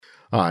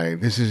Hi,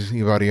 this is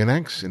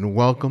Ivarian and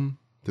welcome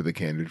to The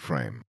Candid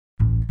Frame.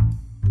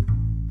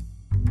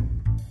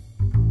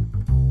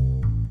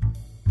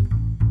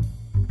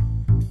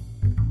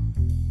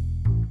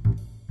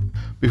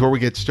 Before we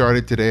get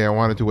started today, I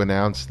wanted to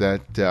announce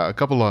that a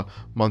couple of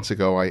months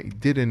ago, I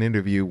did an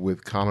interview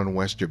with Colin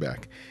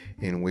Westerbeck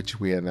in which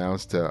we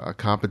announced a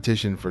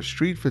competition for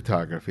street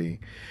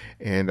photography,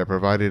 and I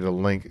provided a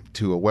link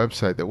to a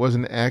website that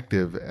wasn't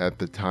active at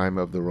the time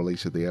of the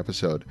release of the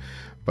episode.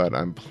 But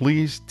I'm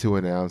pleased to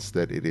announce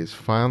that it is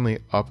finally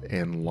up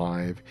and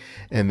live,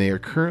 and they are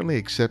currently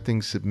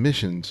accepting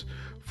submissions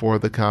for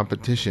the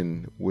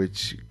competition,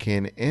 which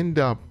can end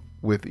up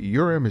with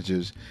your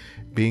images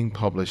being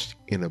published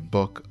in a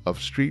book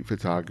of street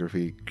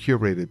photography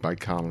curated by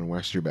Colin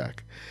Westerbeck.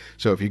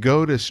 So if you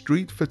go to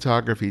Street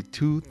Photography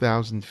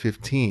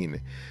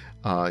 2015,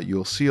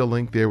 you'll see a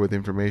link there with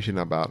information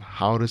about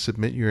how to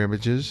submit your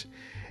images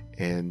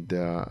and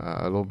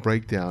a little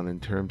breakdown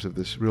in terms of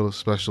this real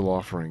special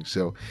offering.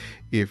 So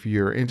if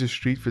you're into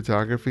street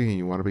photography and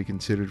you want to be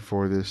considered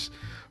for this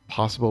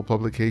possible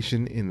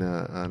publication in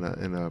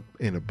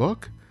a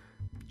book,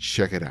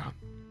 check it out.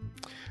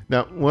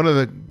 Now, one of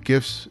the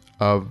gifts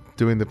of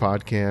doing the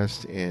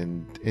podcast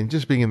and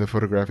just being in the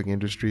photographic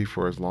industry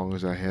for as long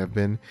as I have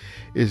been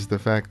is the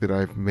fact that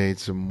I've made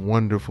some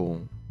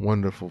wonderful,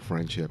 wonderful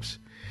friendships.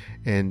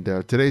 And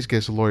today's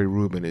guest, Laurie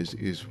Rubin,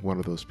 is one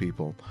of those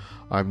people.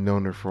 I've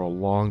known her for a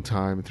long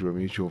time through a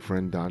mutual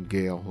friend, Don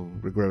Gale, who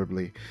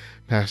regrettably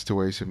passed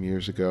away some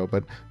years ago.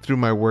 But through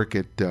my work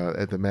at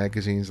the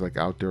magazines like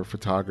Outdoor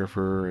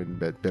Photographer and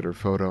Better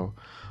Photo,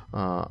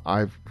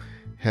 I've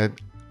had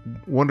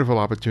wonderful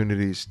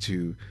opportunities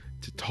to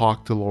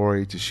talk to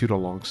Laurie, to shoot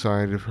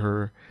alongside of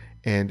her,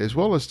 and as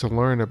well as to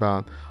learn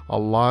about a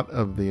lot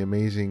of the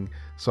amazing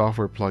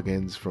software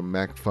plugins from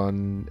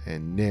MacFun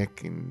and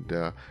Nick, and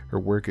her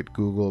work at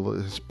Google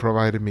has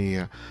provided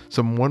me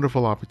some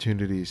wonderful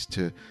opportunities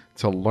to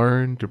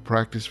learn, to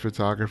practice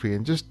photography,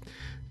 and just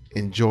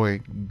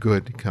enjoy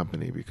good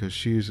company, because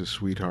she's a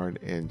sweetheart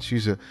and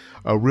she's a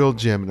real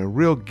gem and a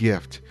real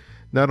gift,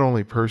 not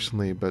only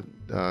personally, but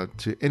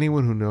to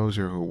anyone who knows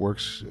her,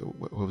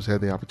 who's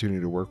had the opportunity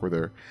to work with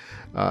her.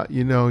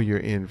 You're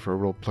in for a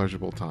real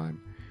pleasurable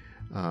time,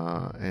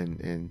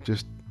 and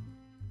just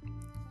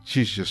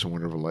she's just a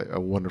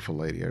wonderful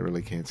lady. I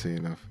really can't say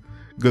enough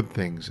good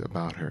things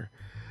about her.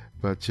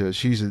 But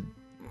she's a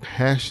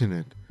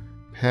passionate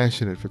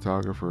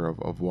photographer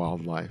of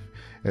wildlife,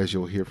 as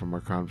you'll hear from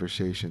our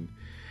conversation.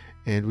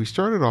 And we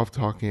started off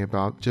talking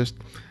about just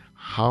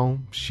how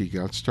she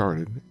got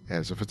started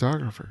as a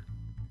photographer.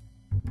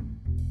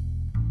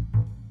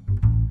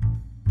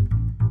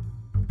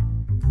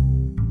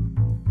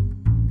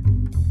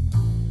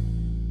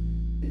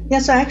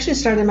 Yes, I actually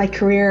started my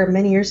career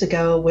many years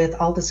ago with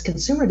Aldus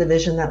Consumer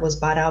Division that was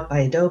bought out by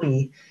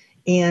Adobe.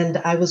 And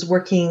I was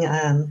working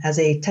as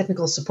a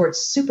technical support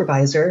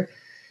supervisor,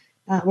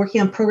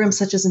 working on programs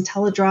such as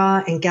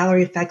IntelliDraw and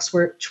Gallery Effects,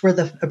 which were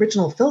the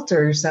original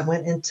filters that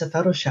went into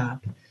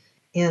Photoshop.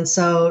 And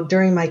so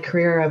during my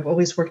career, I've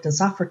always worked in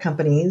software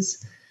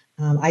companies.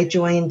 I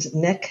joined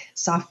Nick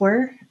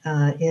Software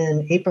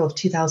in April of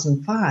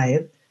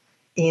 2005.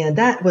 And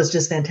that was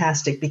just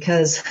fantastic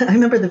because I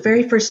remember the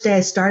very first day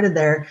I started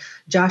there,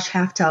 Josh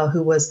Haftel,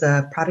 who was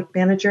the product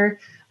manager,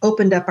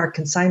 opened up our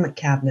consignment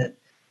cabinet,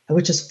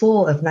 which is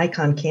full of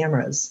Nikon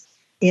cameras.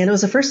 And it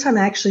was the first time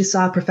I actually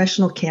saw a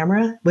professional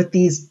camera with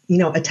these,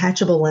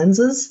 attachable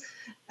lenses.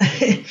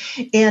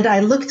 And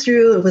I looked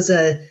through, it was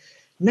a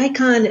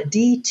Nikon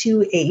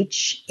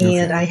D2H,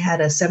 and I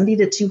had a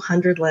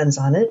 70-200 lens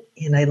on it.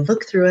 And I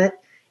looked through it.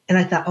 And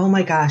I thought, oh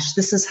my gosh,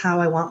 this is how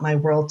I want my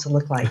world to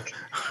look like.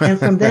 And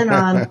from then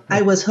on,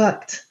 I was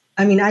hooked.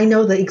 I mean, I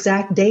know the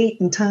exact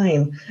date and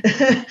time,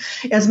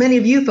 as many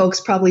of you folks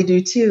probably do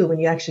too, when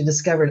you actually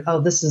discovered, oh,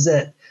 this is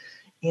it.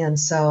 And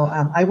so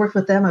I worked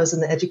with them. I was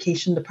in the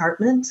education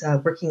department,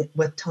 working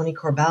with Tony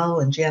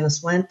Corbell and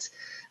Janice Wendt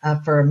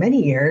for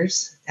many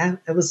years. And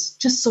it was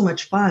just so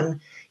much fun.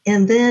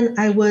 And then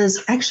I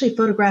was actually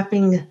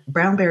photographing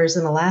brown bears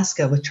in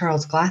Alaska with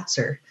Charles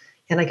Glatzer.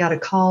 And I got a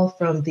call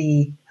from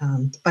the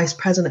vice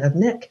president of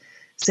Nick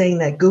saying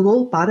that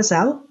Google bought us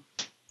out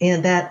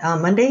and that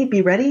on Monday,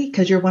 be ready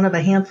because you're one of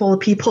a handful of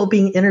people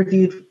being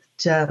interviewed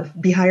to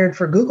be hired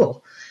for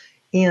Google.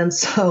 And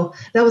so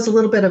that was a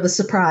little bit of a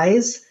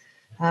surprise.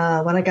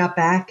 When I got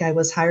back, I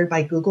was hired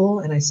by Google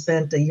and I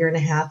spent a year and a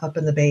half up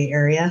in the Bay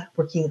Area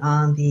working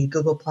on the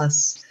Google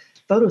Plus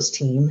Photos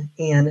team.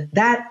 And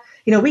that,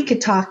 we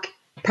could talk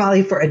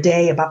probably for a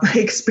day about my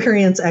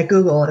experience at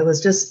Google. It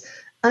was just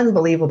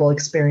unbelievable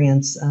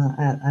experience.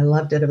 I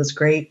loved it. It was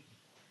great.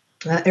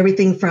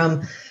 Everything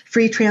from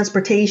free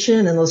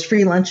transportation and those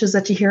free lunches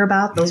that you hear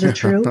about, those are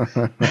true.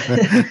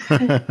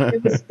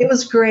 It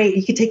was great.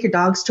 You could take your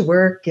dogs to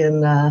work,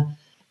 and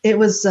it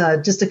was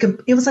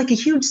it was like a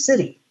huge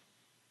city.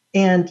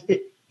 And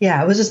it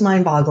was just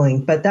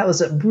mind-boggling. But that was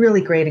a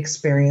really great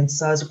experience.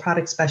 So I was a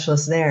product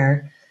specialist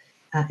there.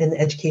 In the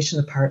education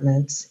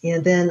department.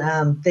 And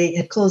then they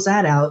had closed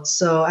that out.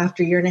 So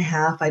after a year and a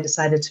half, I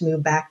decided to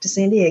move back to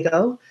San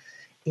Diego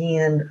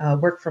and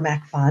work for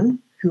MacFun,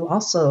 who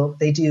also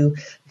they do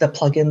the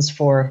plugins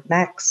for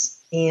Macs.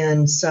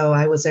 And so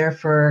I was there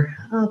for,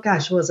 oh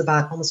gosh, it was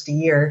about almost a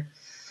year.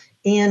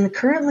 And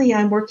currently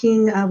I'm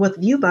working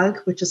with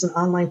ViewBug, which is an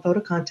online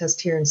photo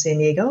contest here in San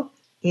Diego,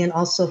 and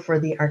also for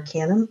the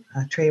Arcanum,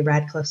 Trey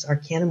Radcliffe's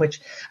Arcanum,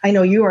 which I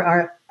know you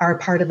are a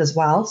part of as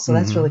well. So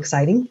that's really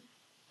exciting.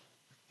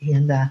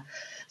 And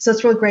so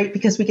it's really great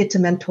because we get to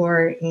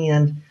mentor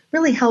and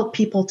really help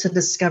people to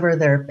discover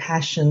their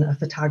passion of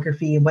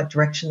photography and what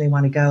direction they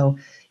want to go.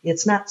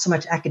 It's not so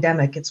much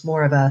academic, it's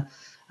more of a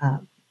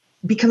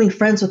becoming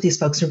friends with these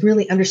folks and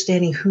really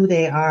understanding who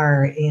they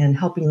are and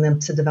helping them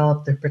to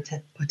develop their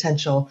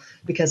potential,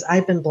 because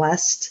I've been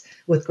blessed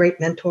with great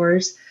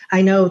mentors.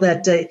 I know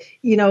that,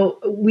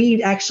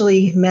 we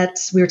actually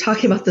met, we were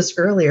talking about this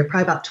earlier,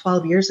 probably about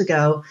 12 years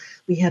ago.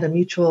 We had a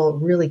mutual,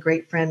 really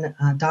great friend,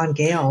 Don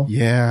Gale.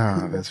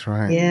 Yeah, that's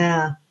right.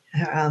 Yeah.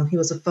 He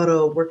was a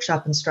photo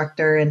workshop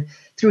instructor. And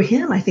through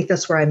him, I think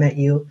that's where I met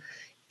you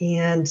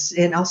and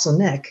also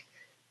Nick.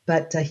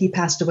 But he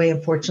passed away,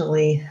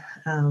 unfortunately,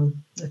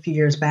 a few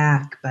years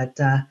back. But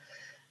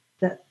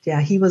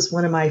he was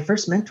one of my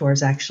first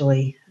mentors,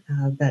 actually,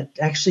 that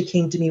actually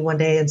came to me one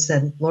day and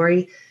said,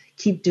 Laurie,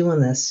 keep doing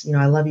this.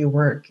 I love your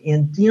work.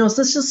 And, it's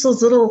just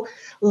those little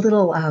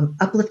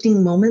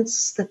uplifting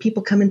moments that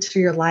people come into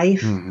your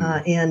life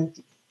and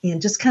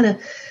just kind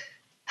of,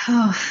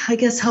 I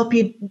guess, help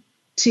you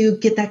to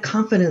get that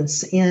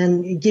confidence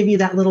and give you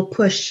that little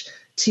push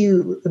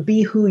to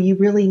be who you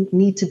really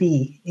need to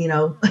be,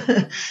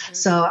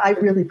 So I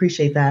really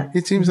appreciate that.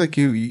 It seems like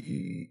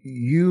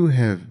you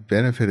have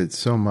benefited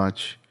so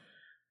much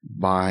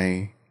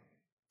by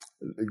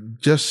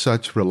just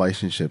such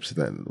relationships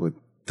that with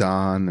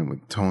Don and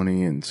with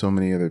Tony and so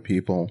many other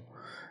people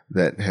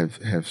that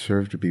have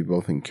served to be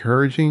both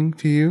encouraging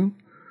to you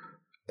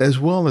as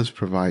well as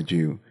provide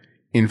you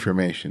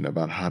information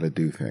about how to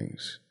do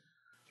things.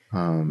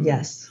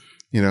 Yes.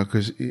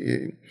 Because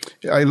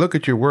I look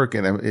at your work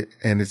and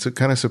it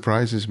kind of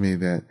surprises me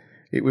that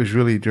it was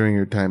really during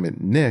your time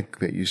at Nick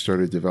that you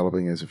started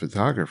developing as a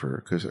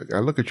photographer. Because I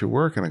look at your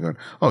work and I go,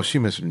 oh, she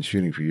must have been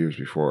shooting for years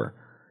before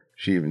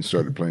she even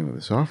started playing with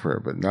the software.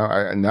 But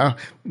now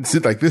it's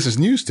like this is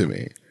news to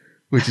me,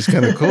 which is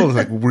kind of cool. It's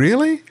like,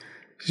 really?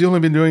 She's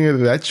only been doing it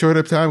that short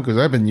of time? Because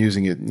I've been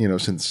using it,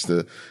 since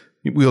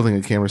wielding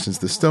a camera since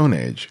the Stone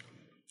Age.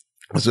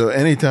 So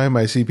anytime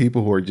I see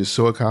people who are just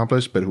so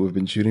accomplished, but who have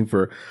been shooting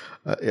for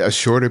a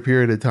shorter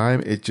period of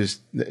time, it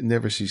just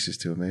never ceases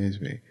to amaze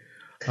me.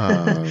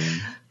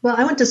 Well,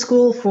 I went to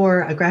school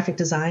for graphic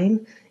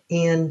design,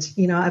 and,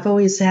 I've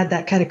always had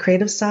that kind of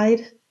creative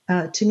side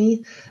to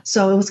me.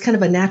 So it was kind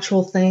of a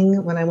natural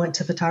thing when I went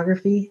to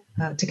photography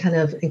to kind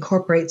of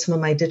incorporate some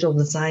of my digital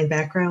design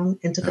background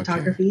into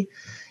photography.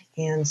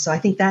 And so I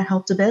think that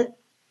helped a bit.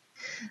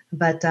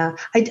 But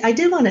I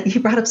did want to, he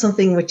brought up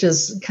something which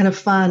is kind of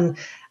fun.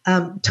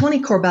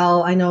 Tony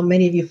Corbell, I know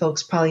many of you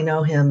folks probably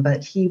know him,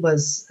 but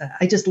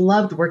I just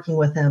loved working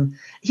with him.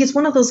 He's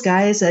one of those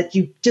guys that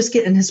you just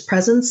get in his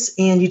presence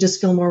and you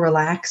just feel more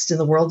relaxed and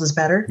the world is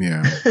better.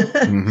 Yeah.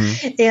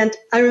 Mm-hmm. And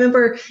I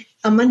remember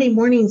on Monday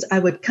mornings, I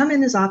would come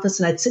in his office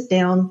and I'd sit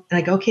down and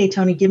I'd go, okay,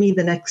 Tony, give me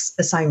the next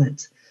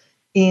assignment.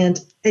 And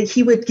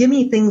he would give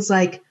me things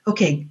like,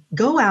 okay,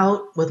 go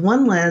out with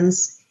one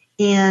lens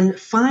and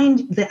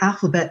find the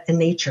alphabet in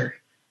nature.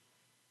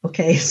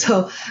 Okay,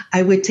 so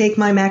I would take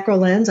my macro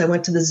lens. I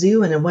went to the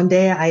zoo, and then one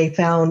day I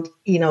found,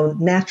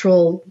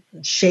 natural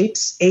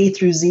shapes A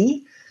through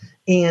Z,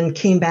 and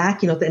came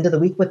back, at the end of the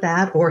week with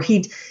that. Or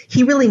he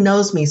really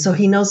knows me, so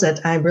he knows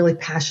that I'm really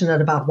passionate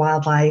about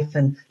wildlife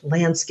and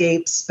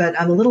landscapes, but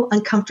I'm a little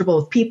uncomfortable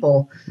with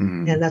people,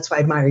 and that's why I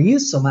admire you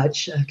so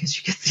much, because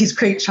you get these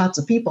great shots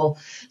of people.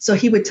 So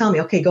he would tell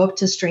me, okay, go up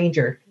to a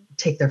stranger,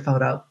 take their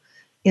photo.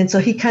 And so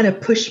he kind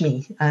of pushed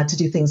me to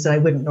do things that I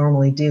wouldn't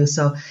normally do.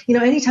 So,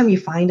 anytime you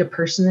find a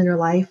person in your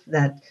life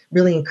that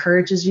really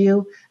encourages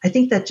you, I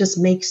think that just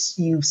makes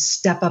you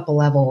step up a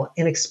level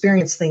and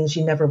experience things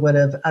you never would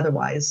have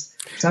otherwise.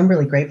 So I'm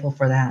really grateful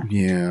for that.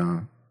 Yeah.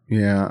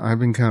 Yeah. I've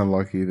been kind of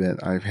lucky that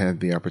I've had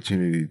the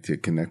opportunity to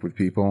connect with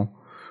people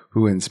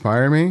who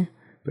inspire me,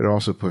 but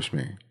also push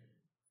me.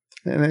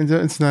 And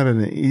it's not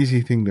an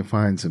easy thing to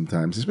find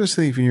sometimes,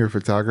 especially if you're a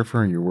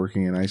photographer and you're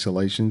working in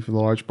isolation for the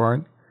large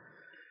part.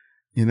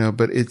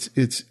 But it's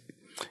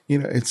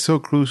so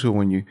crucial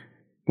when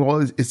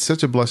it's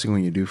such a blessing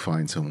when you do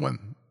find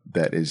someone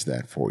that is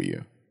that for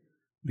you,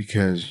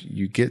 because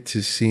you get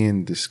to see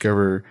and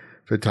discover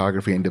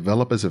photography and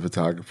develop as a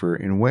photographer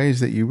in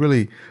ways that you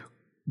really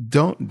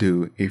don't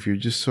do if you're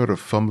just sort of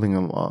fumbling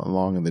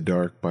along in the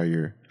dark by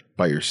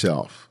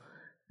yourself.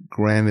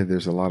 Granted,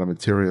 there's a lot of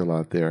material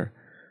out there,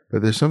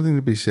 but there's something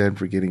to be said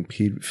for getting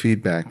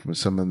feedback from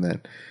someone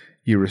that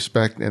you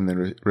respect and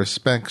then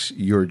respects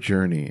your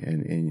journey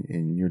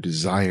and your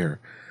desire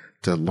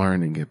to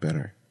learn and get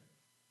better.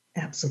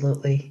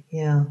 Absolutely.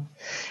 Yeah.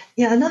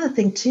 Yeah. Another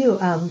thing too,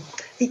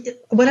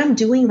 what I'm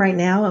doing right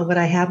now and what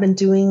I have been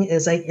doing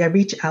is I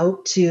reach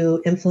out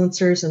to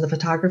influencers in the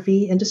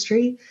photography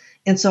industry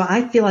And so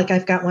I feel like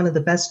I've got one of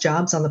the best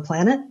jobs on the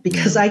planet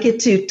because Yeah. I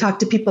get to talk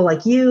to people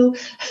like you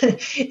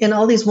and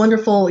all these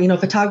wonderful,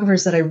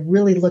 photographers that I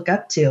really look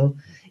up to.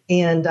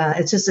 And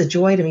it's just a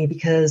joy to me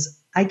because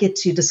I get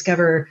to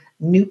discover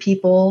new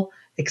people,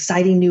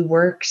 exciting new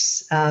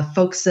works,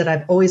 folks that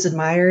I've always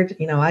admired.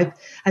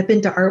 I've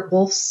been to Art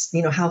Wolf's,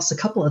 house a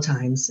couple of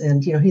times,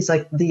 and he's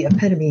like the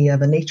epitome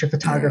of a nature Yeah.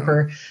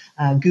 photographer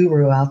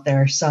guru out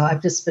there. So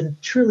I've just been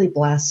truly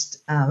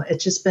blessed.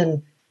 It's just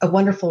been a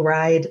wonderful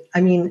ride.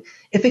 I mean,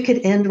 if it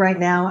could end right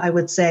now, I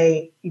would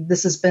say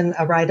this has been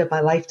a ride of my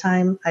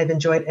lifetime. I've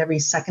enjoyed every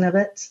second of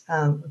it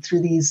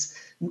through these,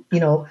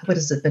 what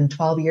has it been,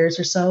 12 years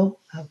or so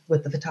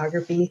with the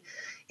photography.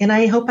 And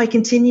I hope I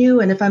continue.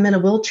 And if I'm in a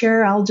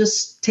wheelchair, I'll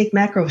just take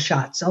macro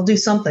shots. I'll do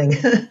something.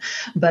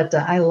 But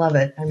I love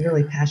it. I'm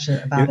really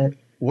passionate about it.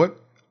 What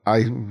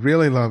I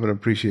really love and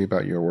appreciate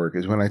about your work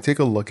is when I take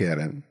a look at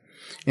it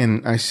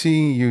and I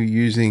see you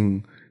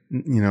using,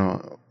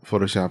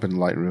 Photoshop and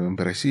Lightroom,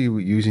 but I see you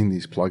using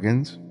these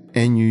plugins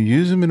and you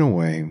use them in a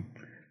way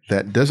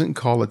that doesn't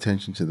call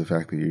attention to the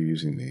fact that you're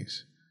using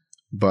these,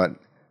 but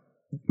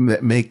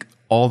that make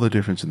all the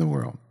difference in the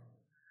world.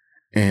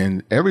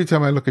 And every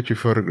time I look at your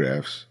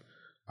photographs,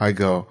 I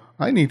go,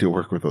 I need to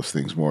work with those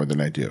things more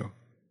than I do.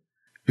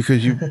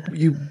 Because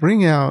you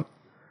bring out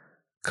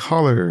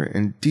color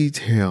and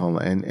detail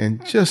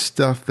and just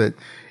stuff that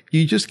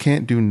you just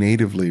can't do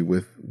natively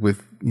with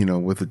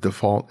a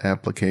default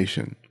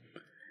application.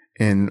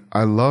 And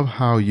I love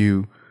how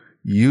you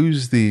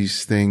use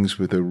these things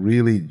with a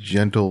really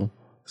gentle,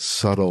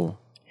 subtle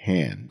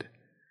hand.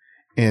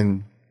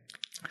 And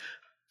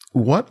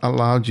what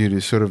allowed you to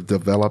sort of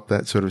develop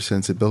that sort of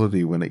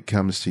sensibility when it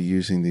comes to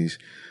using these,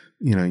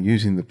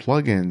 using the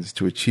plugins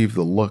to achieve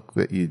the look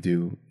that you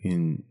do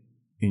in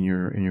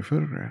your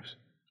photographs?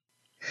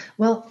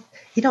 Well,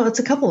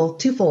 it's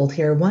twofold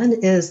here. One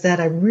is that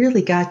I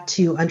really got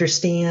to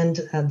understand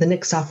the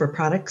Nick software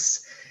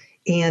products,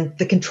 and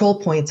the control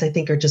points, I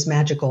think, are just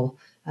magical.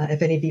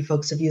 If any of you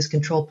folks have used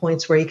control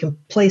points, where you can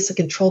place a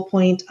control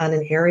point on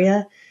an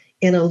area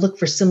and it'll look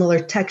for similar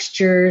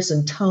textures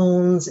and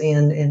tones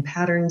and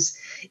patterns,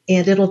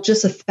 and it'll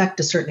just affect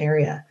a certain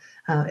area.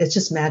 It's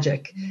just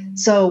magic.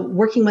 So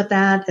working with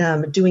that,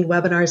 doing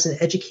webinars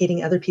and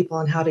educating other people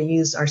on how to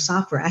use our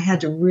software, I had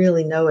to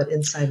really know it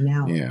inside and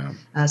out. Yeah.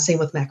 Same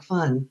with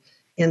MacFun.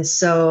 And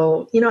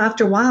so,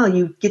 after a while,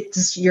 you get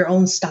your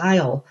own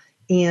style.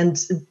 And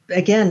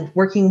again,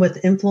 working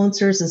with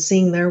influencers and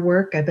seeing their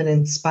work, I've been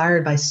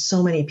inspired by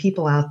so many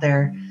people out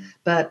there.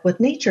 But with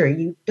nature,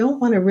 you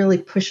don't want to really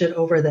push it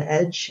over the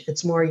edge.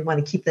 It's more you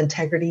want to keep the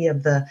integrity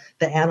of the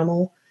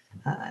animal.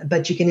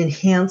 But you can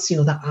enhance,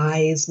 the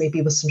eyes,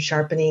 maybe with some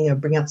sharpening, or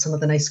bring out some of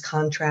the nice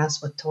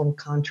contrast with total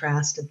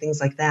contrast and things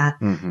like that,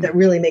 that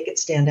really make it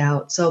stand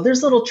out. So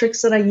there's little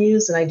tricks that I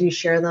use, and I do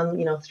share them,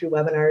 through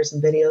webinars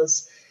and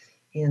videos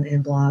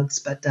and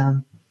blogs. But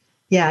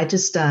yeah,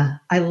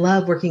 I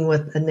love working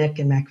with Nick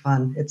and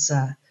MacFun. It's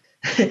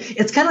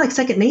it's kind of like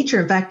second nature.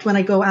 In fact, when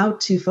I go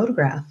out to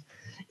photograph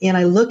and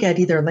I look at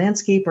either a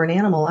landscape or an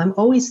animal, I'm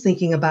always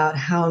thinking about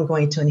how I'm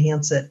going to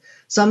enhance it.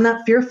 So I'm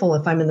not fearful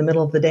if I'm in the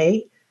middle of the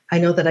day. I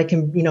know that I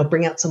can,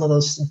 bring out some of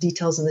those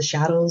details in the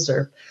shadows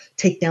or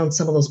take down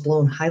some of those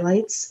blown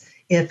highlights.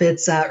 If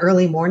it's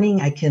early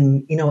morning, I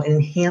can,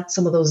 enhance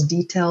some of those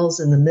details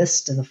in the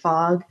mist and the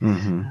fog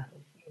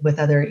with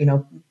other,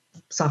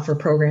 software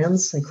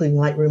programs, including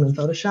Lightroom and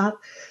Photoshop.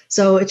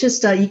 So it's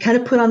just, you kind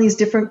of put on these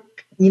different,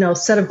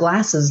 set of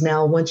glasses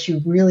now once you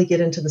really get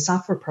into the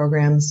software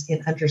programs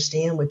and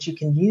understand what you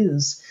can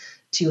use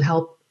to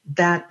help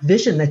that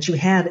vision that you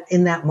had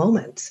in that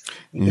moment.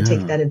 You can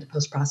take that into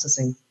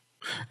post-processing.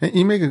 And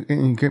you make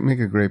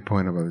a great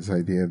point about this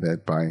idea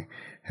that by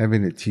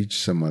having to teach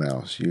someone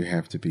else, you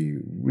have to be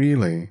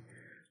really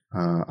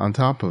on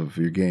top of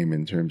your game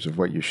in terms of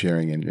what you're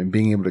sharing and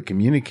being able to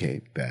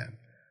communicate that.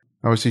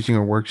 I was teaching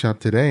a workshop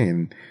today,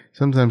 and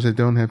sometimes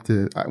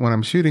when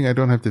I'm shooting, I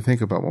don't have to think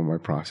about what my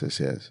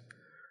process is.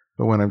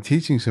 But when I'm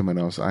teaching someone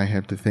else, I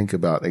have to think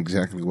about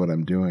exactly what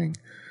I'm doing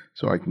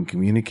so I can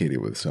communicate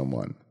it with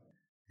someone.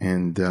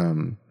 And,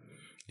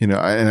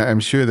 I'm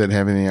sure that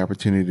having the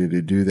opportunity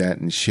to do that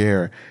and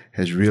share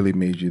has really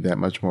made you that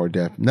much more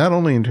adept, not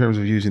only in terms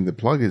of using the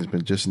plugins,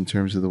 but just in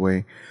terms of the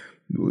way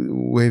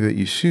that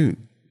you shoot.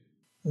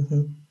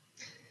 Mm-hmm.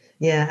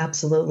 Yeah,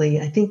 absolutely.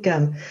 I think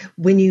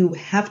when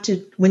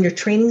you're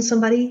training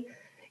somebody,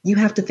 you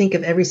have to think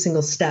of every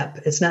single step.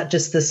 It's not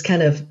just this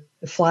kind of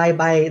fly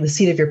by the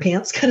seat of your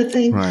pants kind of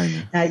thing.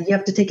 Right. You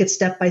have to take it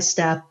step by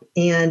step,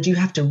 and you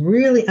have to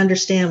really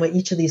understand what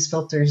each of these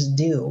filters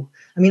do.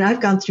 I mean, I've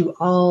gone through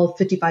all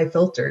 55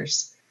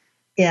 filters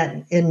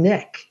in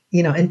Nick,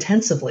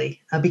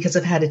 intensively because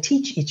I've had to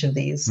teach each of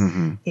these.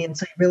 Mm-hmm. And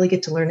so you really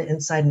get to learn it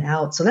inside and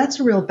out. So that's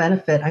a real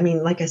benefit. I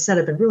mean, like I said,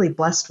 I've been really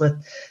blessed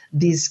with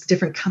these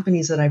different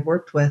companies that I've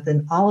worked with,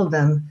 and all of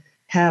them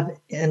have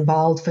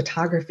involved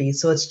photography.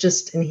 So it's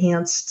just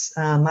enhanced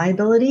my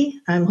ability.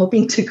 I'm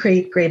hoping to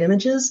create great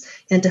images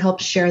and to help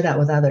share that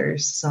with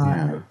others.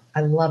 So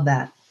I love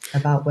that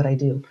about what I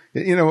do.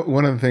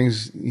 One of the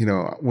things,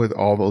 with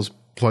all those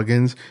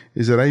plugins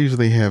is that I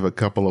usually have a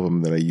couple of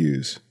them that I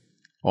use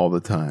all the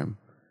time.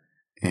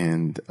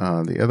 And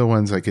the other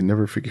ones I can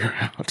never figure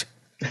out.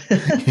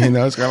 It's kind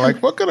of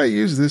like, what could I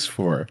use this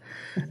for?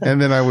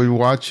 And then I would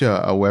watch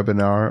a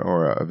webinar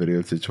or a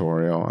video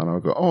tutorial, and I'll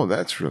go, oh,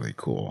 that's really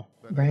cool.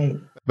 Right.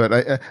 But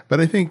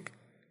I think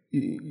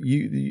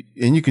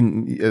you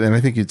can, and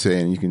I think you'd say,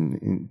 and you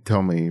can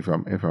tell me if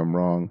I'm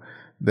wrong,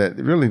 that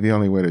really the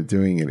only way of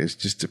doing it is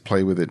just to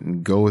play with it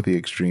and go with the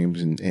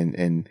extremes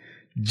and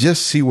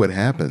just see what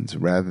happens,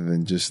 rather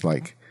than just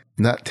like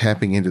not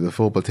tapping into the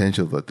full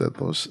potential that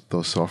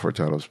those software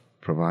titles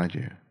provide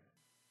you.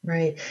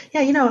 Right.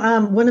 Yeah.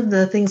 One of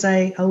the things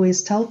I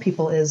always tell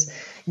people is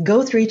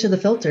go through each of the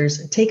filters.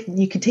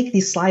 You can take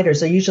these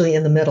sliders. They're usually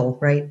in the middle,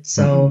 right?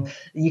 So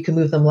you can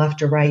move them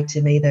left or right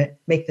to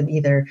make them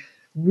either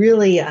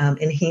really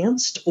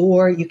enhanced,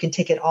 or you can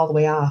take it all the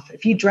way off.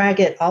 If you drag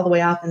it all the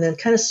way off and then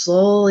kind of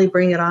slowly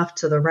bring it off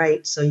to the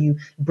right, so you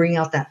bring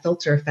out that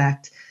filter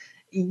effect,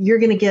 you're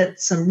going to get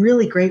some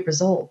really great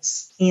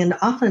results. And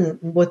often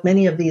with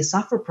many of these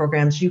software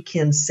programs, you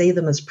can save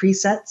them as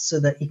presets so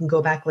that you can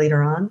go back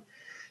later on.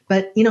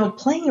 But,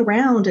 playing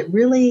around, it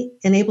really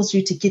enables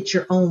you to get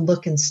your own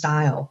look and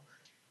style.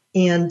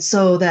 And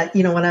so that,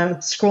 when I'm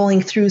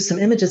scrolling through some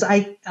images,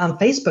 on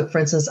Facebook, for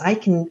instance, I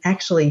can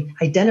actually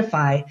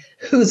identify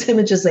whose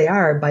images they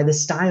are by the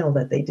style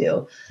that they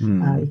do. You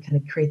kind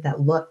of create that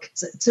look.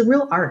 It's a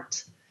real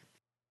art.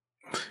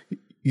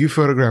 You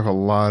photograph a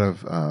lot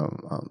of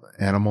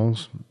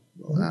animals,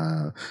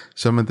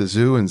 some at the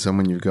zoo and some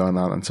when you've gone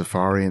out on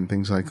safari and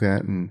things like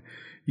that. And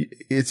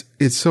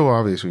it's so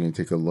obvious when you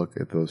take a look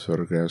at those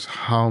photographs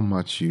how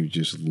much you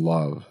just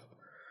love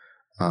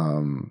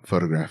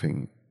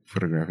photographing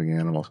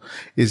animals.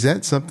 Is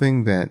that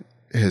something that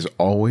has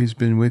always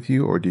been with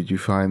you, or did you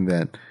find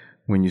that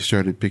when you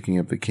started picking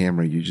up the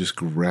camera, you just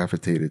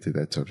gravitated to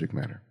that subject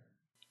matter?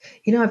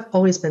 I've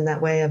always been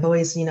that way. I've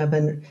always,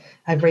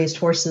 I've raised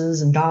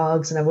horses and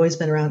dogs, and I've always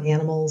been around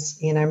animals.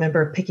 And I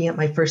remember picking up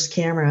my first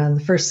camera, and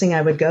the first thing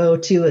I would go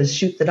to is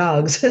shoot the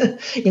dogs,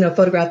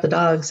 photograph the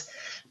dogs.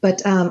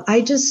 But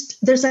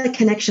there's that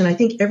connection. I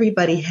think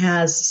everybody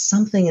has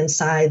something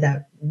inside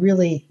that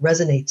really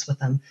resonates with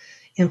them.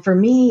 And for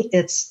me,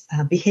 it's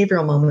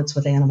behavioral moments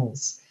with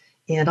animals.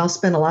 And I'll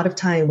spend a lot of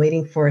time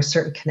waiting for a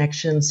certain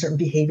connection, certain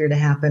behavior to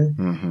happen.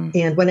 Mm-hmm.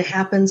 And when it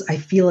happens, I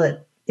feel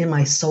it in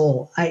my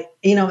soul. I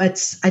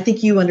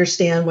think you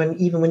understand when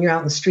you're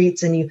out in the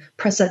streets and you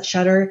press that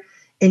shutter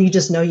and you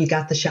just know you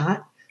got the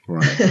shot.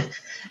 Right.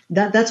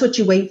 That's what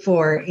you wait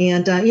for.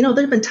 And,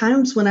 there've been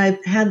times when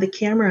I've had the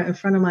camera in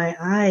front of my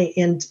eye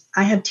and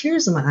I have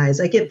tears in my eyes.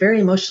 I get very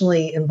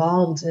emotionally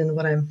involved in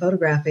what I'm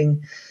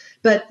photographing.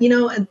 But,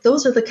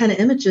 those are the kind of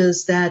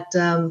images that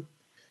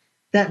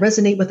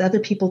resonate with other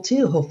people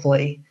too,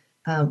 hopefully.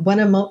 One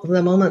of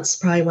the moments,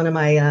 probably one of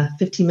my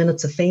 15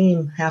 minutes of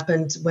fame,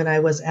 happened when I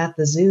was at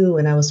the zoo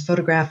and I was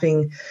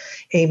photographing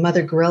a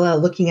mother gorilla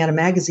looking at a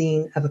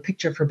magazine of a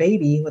picture of her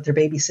baby with her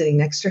baby sitting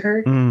next to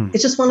her.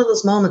 It's just one of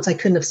those moments I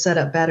couldn't have set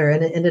up better,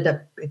 and it ended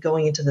up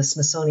going into the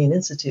Smithsonian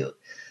Institute.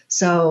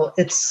 So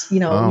it's,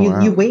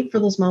 you wait for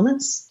those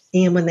moments,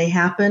 and when they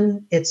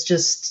happen, it's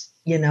just,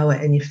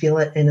 and you feel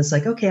it, and it's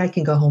like, okay, I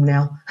can go home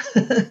now.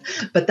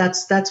 But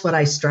that's what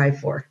I strive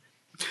for.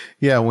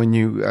 Yeah,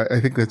 I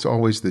think that's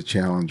always the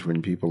challenge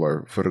when people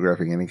are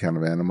photographing any kind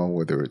of animal,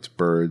 whether it's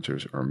birds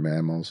or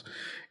mammals,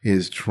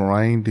 is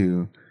trying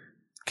to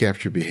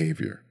capture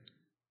behavior,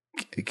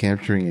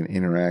 capturing an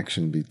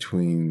interaction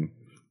between,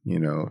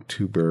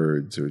 two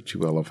birds or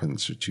two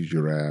elephants or two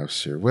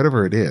giraffes or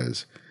whatever it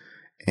is,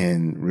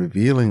 and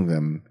revealing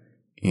them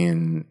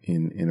in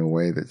a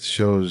way that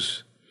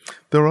shows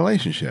the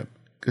relationship.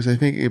 Because I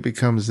think it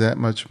becomes that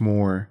much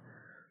more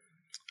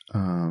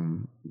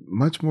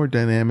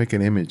dynamic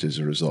an image as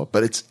a result,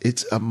 but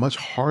it's a much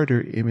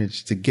harder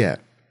image to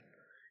get,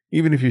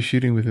 even if you're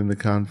shooting within the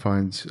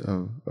confines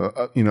of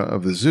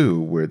the zoo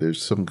where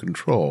there's some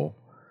control.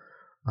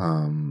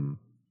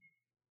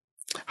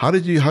 How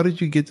did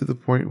you get to the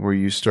point where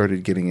you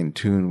started getting in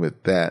tune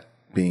with that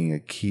being a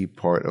key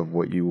part of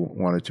what you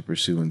wanted to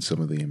pursue in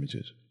some of the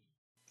images?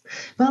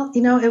 Well,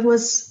 it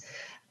was,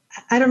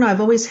 I don't know.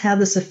 I've always had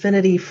this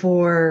affinity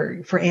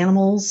for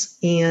animals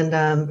and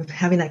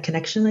having that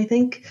connection, I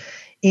think.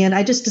 And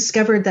I just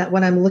discovered that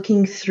when I'm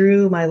looking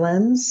through my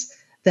lens,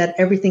 that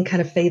everything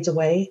kind of fades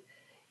away.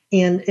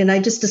 And I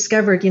just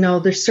discovered,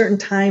 there's certain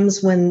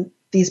times when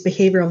these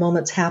behavioral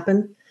moments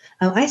happen.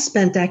 I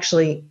spent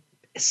actually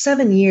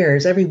 7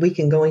 years every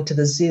weekend going to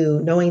the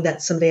zoo, knowing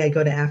that someday I'd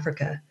go to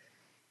Africa.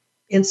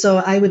 And so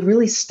I would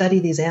really study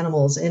these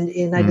animals.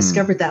 And I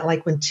discovered that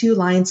like when two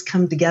lines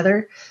come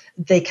together,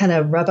 they kind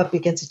of rub up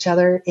against each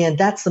other. And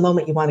that's the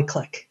moment you want to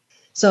click.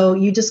 So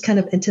you just kind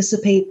of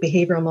anticipate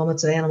behavioral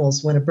moments of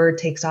animals. When a bird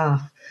takes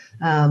off,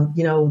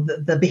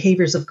 the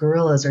behaviors of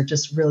gorillas are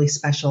just really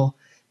special.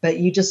 But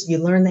you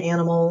learn the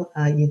animal,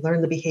 you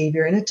learn the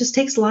behavior. And it just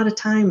takes a lot of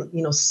time,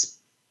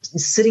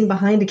 sitting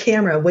behind a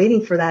camera,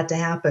 waiting for that to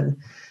happen.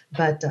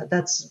 But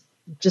that's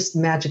just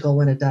magical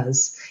when it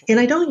does. And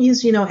I don't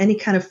use, any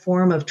kind of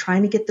form of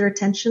trying to get their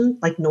attention,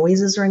 like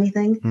noises or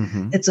anything.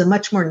 Mm-hmm. It's a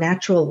much more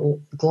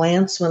natural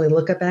glance when they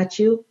look up at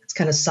you. It's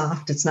kind of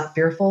soft. It's not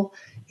fearful.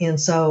 And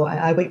so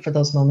I wait for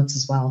those moments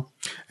as well.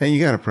 And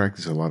you got to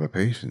practice a lot of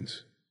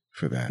patience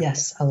for that.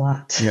 Yes, a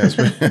lot. Yes.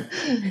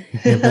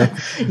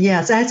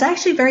 Yes, it's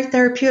actually very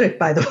therapeutic,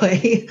 by the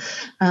way.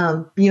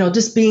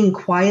 Just being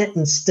quiet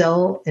and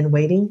still and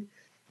waiting.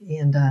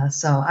 And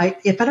so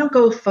if I don't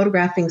go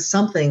photographing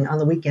something on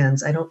the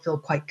weekends, I don't feel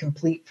quite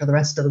complete for the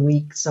rest of the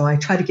week. So I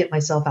try to get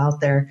myself out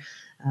there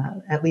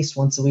at least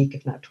once a week,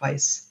 if not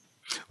twice.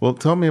 Well,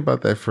 tell me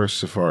about that first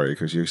safari,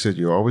 because you said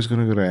you're always going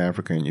to go to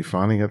Africa and you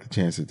finally got the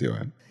chance to do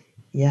it.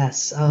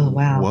 Yes. Oh,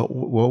 wow.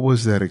 What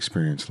was that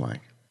experience like?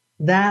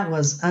 That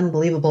was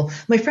unbelievable.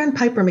 My friend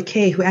Piper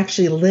McKay, who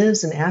actually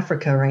lives in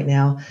Africa right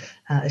now,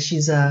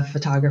 she's a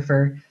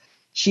photographer.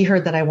 She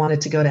heard that I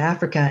wanted to go to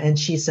Africa, and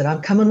she said,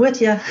 "I'm coming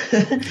with you.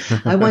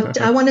 I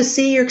want to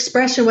see your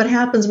expression. What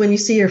happens when you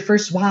see your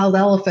first wild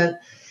elephant?"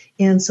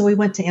 And so we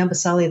went to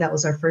Amboseli. That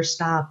was our first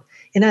stop.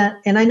 And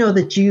I know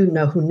that you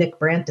know who Nick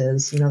Brandt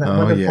is, that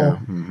wonderful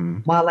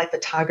wildlife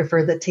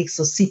photographer that takes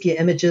those sepia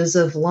images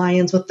of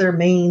lions with their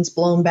manes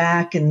blown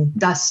back and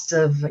dust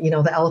of,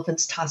 the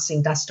elephants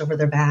tossing dust over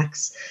their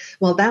backs.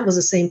 Well, that was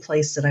the same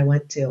place that I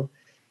went to.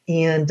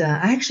 And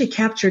I actually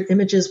captured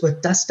images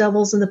with dust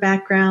devils in the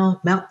background,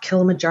 Mount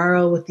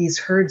Kilimanjaro with these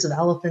herds of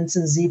elephants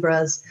and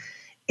zebras.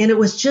 And it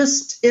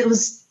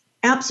was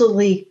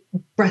absolutely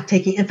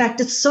breathtaking. In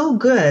fact, it's so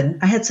good.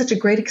 I had such a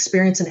great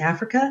experience in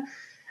Africa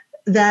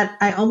that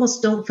I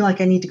almost don't feel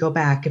like I need to go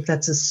back, if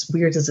that's as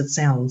weird as it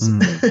sounds.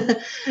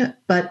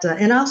 But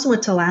and I also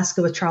went to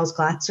Alaska with Charles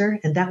Glatzer,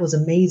 and that was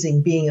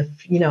amazing, being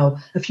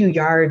a few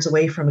yards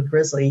away from a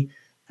grizzly.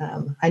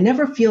 I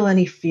never feel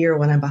any fear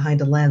when I'm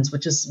behind a lens,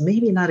 which is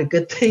maybe not a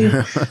good thing.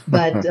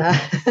 But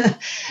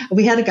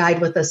we had a guide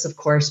with us, of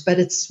course. But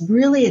it's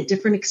really a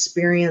different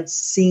experience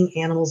seeing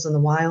animals in the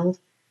wild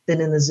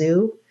than in the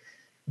zoo.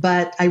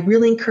 But I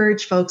really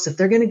encourage folks, if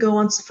they're going to go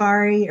on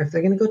safari or if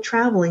they're going to go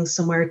traveling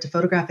somewhere to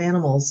photograph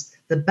animals,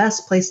 the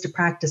best place to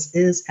practice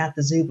is at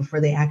the zoo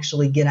before they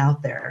actually get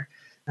out there.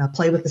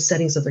 Play with the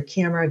settings of their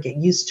camera, get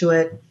used to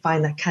it,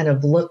 find that kind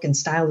of look and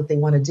style that they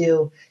want to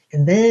do,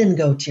 and then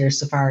go to your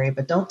safari.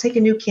 But don't take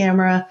a new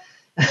camera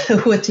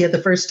with you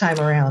the first time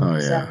around. Oh,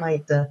 yeah. That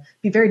might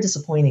be very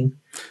disappointing.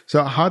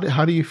 So how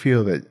do you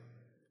feel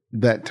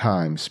that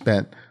time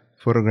spent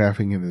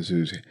photographing in the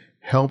zoos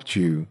helped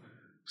you?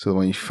 So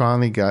when you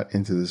finally got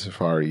into the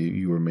safari,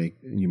 you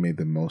made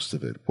the most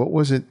of it. What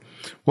was it?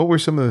 What were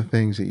some of the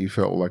things that you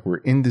felt like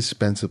were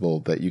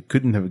indispensable that you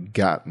couldn't have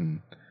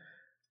gotten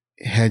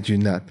had you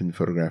not been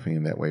photographing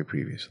in that way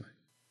previously?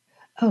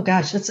 Oh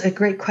gosh, that's a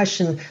great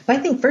question. But I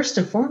think first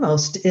and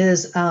foremost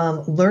is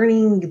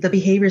learning the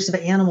behaviors of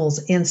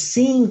animals and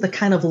seeing the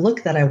kind of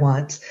look that I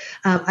want.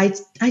 I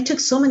took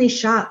so many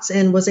shots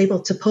and was able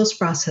to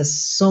post-process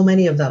so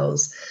many of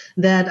those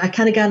that I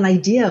kind of got an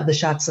idea of the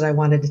shots that I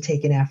wanted to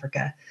take in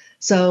Africa.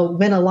 So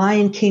when a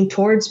lion came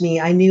towards me,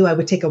 I knew I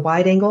would take a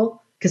wide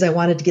angle because I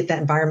wanted to get that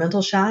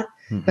environmental shot,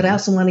 but I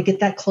also want to get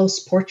that close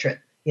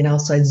portrait.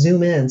 So I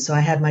zoom in. So I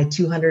had my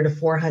 200 to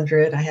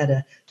 400. I had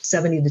a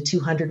 70 to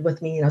 200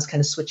 with me, and I was kind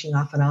of switching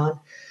off and on.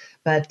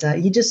 But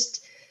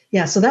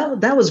so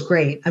that was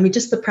great. I mean,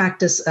 just the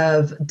practice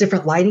of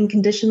different lighting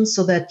conditions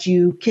so that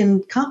you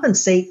can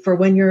compensate for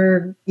when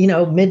you're,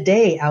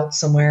 midday out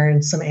somewhere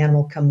and some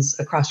animal comes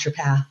across your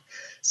path.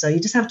 So you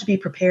just have to be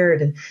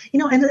prepared. And,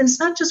 and it's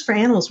not just for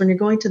animals. When you're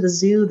going to the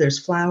zoo, there's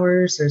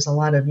flowers, there's a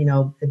lot of,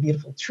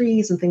 beautiful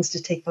trees and things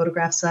to take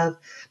photographs of.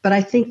 But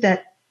I think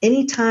that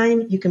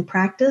anytime you can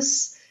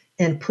practice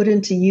and put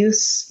into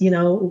use,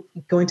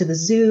 going to the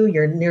zoo,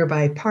 your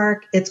nearby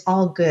park, it's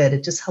all good.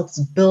 It just helps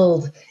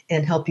build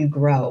and help you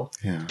grow.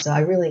 Yeah. So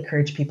I really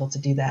encourage people to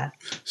do that.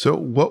 So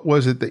what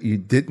was it that you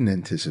didn't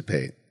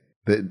anticipate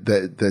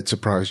that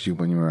surprised you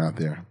when you were out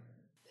there?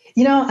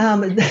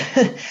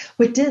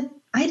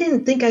 I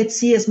didn't think I'd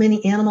see as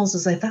many animals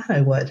as I thought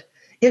I would.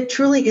 It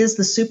truly is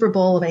the Super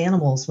Bowl of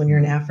animals when you're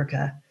in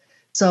Africa.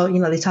 So,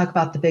 they talk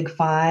about the big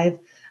five.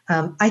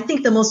 I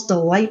think the most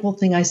delightful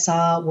thing I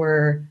saw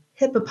were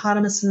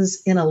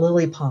hippopotamuses in a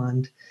lily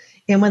pond.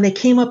 And when they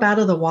came up out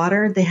of the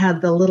water, they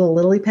had the little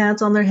lily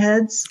pads on their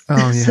heads. Oh,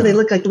 yeah. So they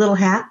looked like little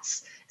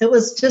hats. It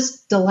was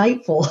just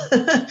delightful.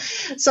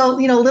 So,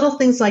 little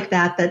things like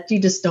that you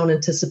just don't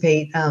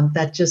anticipate,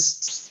 that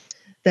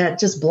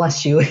just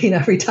bless you,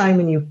 every time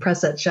when you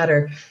press that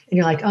shutter and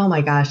you're like, oh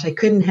my gosh, I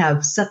couldn't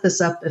have set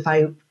this up if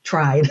I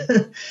tried.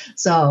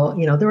 So,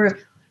 there were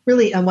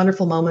really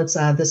wonderful moments.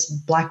 This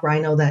black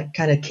rhino that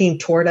kind of came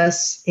toward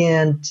us,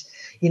 and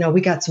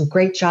we got some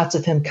great shots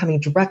of him coming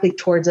directly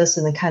towards us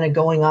and then kind of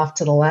going off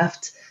to the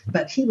left.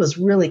 But he was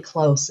really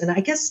close, and I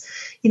guess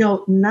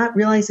not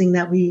realizing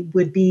that we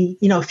would be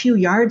a few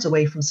yards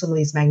away from some of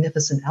these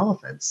magnificent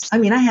elephants. I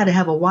mean, I had to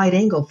have a wide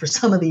angle for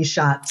some of these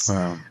shots.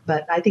 Wow.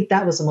 But I think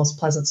that was the most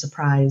pleasant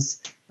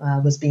surprise,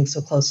 was being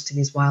so close to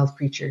these wild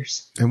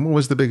creatures. And what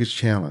was the biggest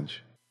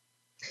challenge?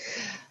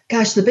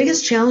 Gosh, the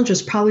biggest challenge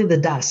was probably the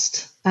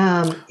dust in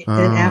Oh,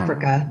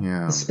 Africa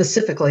yeah.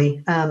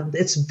 specifically.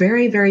 It's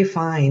very, very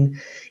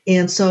fine.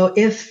 And so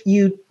if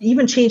you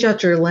even change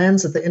out your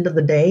lens at the end of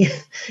the day,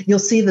 you'll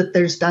see that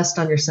there's dust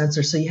on your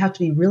sensor. So you have to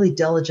be really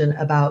diligent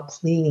about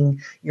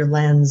cleaning your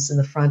lens in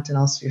the front and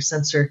also your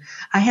sensor.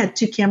 I had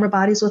two camera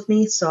bodies with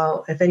me.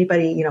 So if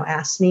anybody,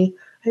 asks me,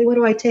 hey, what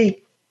do I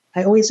take?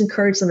 I always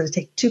encourage them to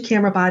take two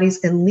camera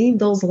bodies and leave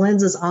those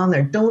lenses on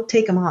there. Don't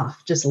take them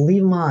off. Just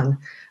leave them on.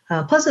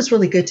 Plus, it's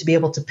really good to be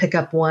able to pick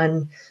up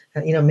one,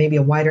 maybe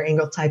a wider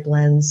angle type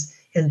lens,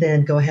 and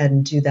then go ahead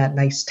and do that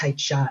nice tight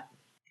shot.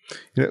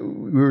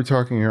 We were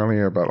talking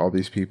earlier about all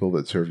these people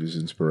that served as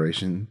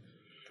inspiration,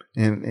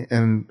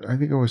 and I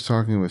think I was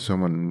talking with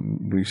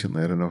someone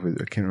recently. I don't know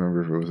I can't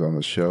remember if it was on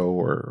the show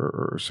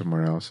or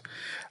somewhere else,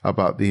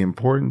 about the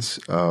importance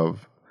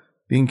of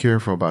being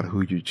careful about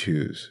who you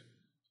choose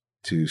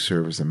to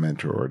serve as a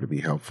mentor or to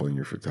be helpful in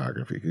your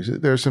photography, because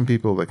there are some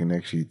people that can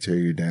actually tear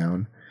you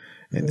down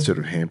and sort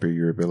of hamper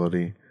your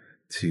ability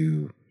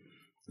to,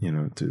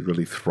 to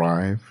really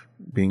thrive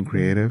being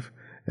creative.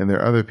 And there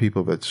are other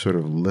people that sort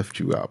of lift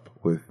you up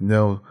with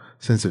no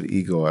sense of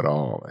ego at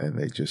all. And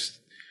they just,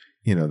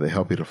 they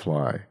help you to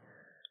fly.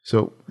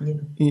 So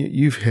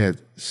you've had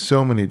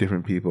so many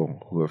different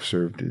people who have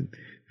served in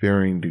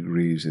varying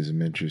degrees as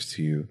mentors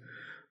to you.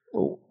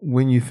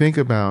 When you think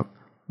about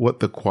what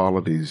the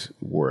qualities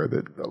were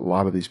that a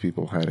lot of these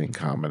people had in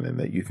common and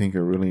that you think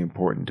are really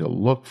important to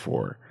look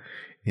for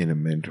in a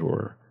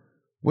mentor,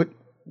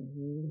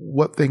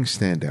 what things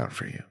stand out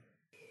for you?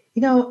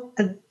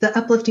 The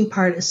uplifting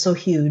part is so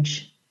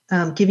huge.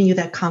 Giving you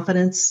that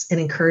confidence and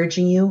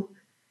encouraging you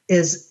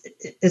is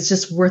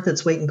just worth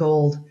its weight in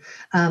gold.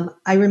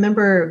 I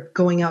remember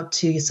going out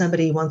to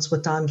Yosemite once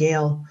with Don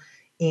Gale,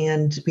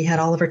 and we had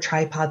all of our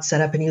tripods set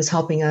up, and he was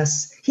helping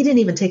us. He didn't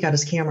even take out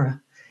his camera.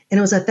 And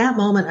it was at that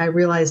moment I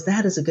realized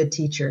that is a good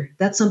teacher.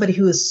 That's somebody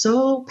who is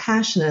so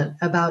passionate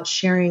about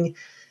sharing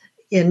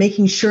and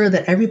making sure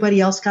that everybody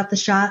else got the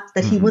shot,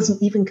 that he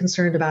wasn't even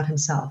concerned about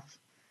himself.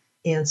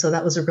 And so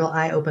that was a real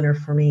eye opener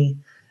for me.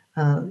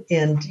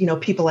 And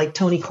people like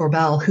Tony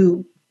Corbell,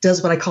 who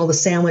does what I call the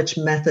sandwich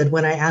method.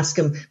 When I ask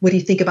him, what do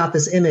you think about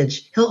this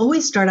image? He'll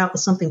always start out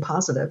with something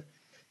positive.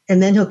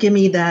 And then he'll give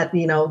me that,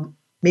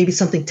 maybe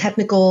something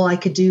technical I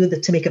could do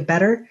to make it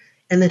better.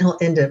 And then he'll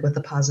end it with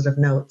a positive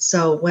note.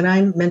 So when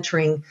I'm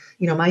mentoring,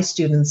 my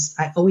students,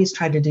 I always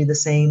try to do the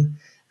same.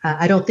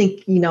 I don't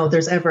think,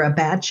 there's ever a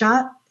bad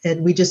shot,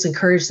 and we just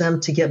encourage them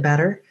to get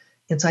better.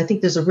 And so I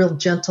think there's a real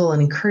gentle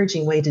and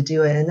encouraging way to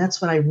do it. And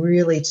that's what I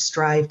really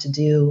strive to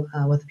do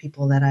with the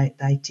people that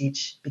I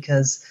teach,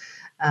 because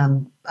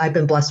I've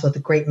been blessed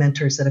with great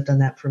mentors that have done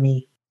that for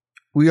me.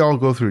 We all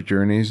go through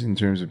journeys in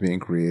terms of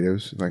being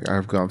creatives. Like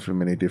I've gone through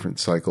many different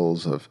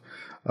cycles of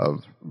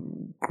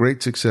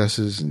great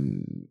successes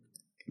and,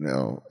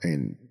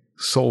 and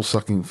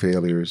soul-sucking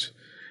failures.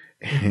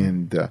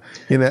 And,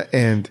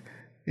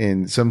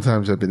 and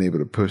sometimes I've been able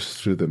to push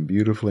through them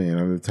beautifully, and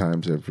other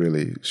times I've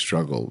really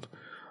struggled.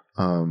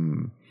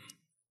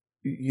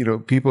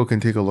 People can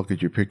take a look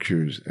at your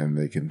pictures and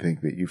they can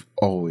think that you've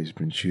always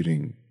been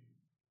shooting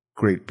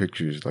great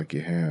pictures like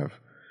you have.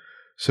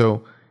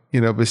 So,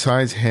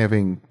 besides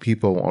having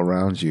people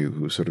around you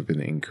who sort of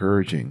been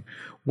encouraging,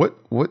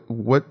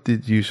 what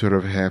did you sort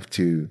of have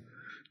to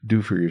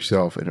do for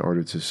yourself in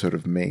order to sort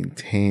of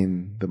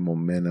maintain the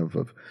momentum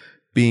of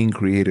being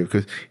creative?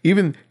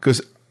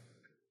 Because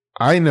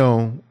I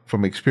know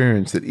from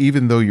experience that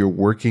even though you're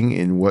working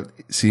in what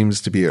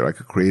seems to be like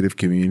a creative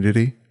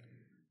community,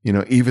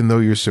 even though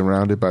you're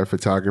surrounded by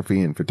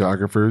photography and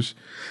photographers,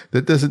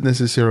 that doesn't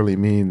necessarily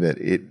mean that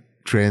it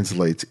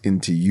translates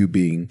into you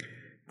being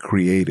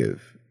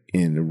creative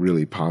in a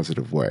really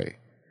positive way.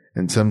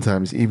 And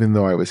sometimes, even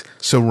though I was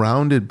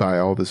surrounded by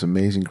all this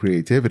amazing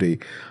creativity,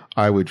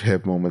 I would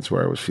have moments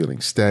where I was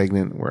feeling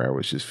stagnant, where I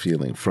was just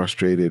feeling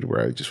frustrated,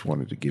 where I just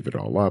wanted to give it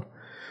all up.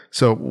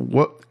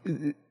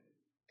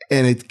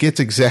 And it gets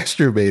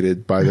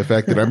exacerbated by the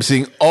fact that I'm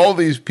seeing all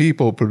these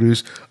people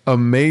produce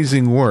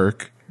amazing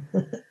work,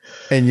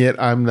 and yet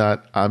I'm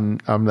not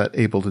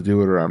able to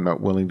do it, or I'm not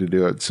willing to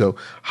do it. So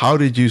how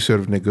did you sort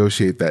of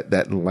negotiate that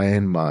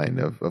landmine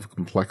of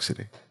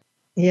complexity?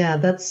 Yeah,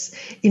 that's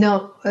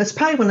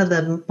probably one of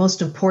the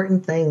most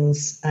important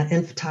things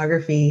in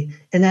photography,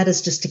 and that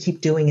is just to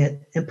keep doing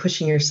it and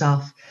pushing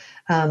yourself.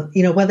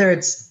 Whether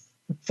it's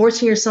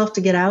forcing yourself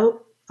to get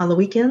out on the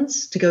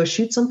weekends to go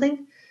shoot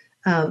something,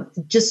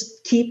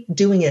 just keep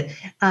doing it.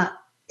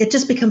 It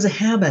just becomes a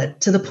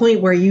habit to the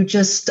point where you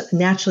just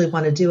naturally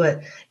want to do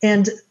it.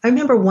 And I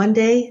remember one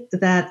day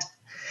that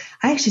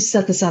I actually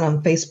set this out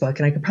on Facebook,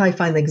 and I could probably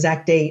find the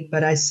exact date,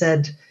 but I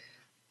said,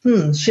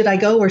 should I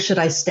go or should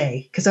I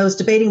stay? Because I was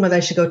debating whether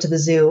I should go to the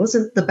zoo. It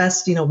wasn't the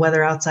best,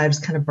 weather outside. It was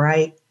kind of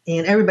bright.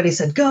 And everybody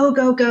said, go,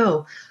 go,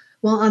 go.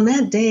 Well, on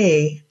that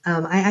day,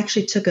 I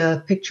actually took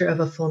a picture of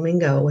a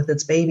flamingo with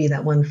its baby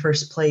that won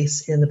first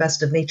place in the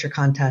Best of Nature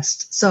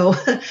contest. So,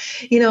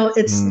 you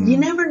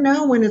never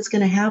know when it's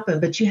going to happen,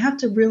 but you have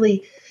to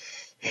really,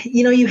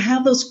 you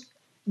have those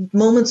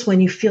moments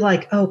when you feel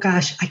like, oh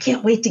gosh, I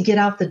can't wait to get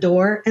out the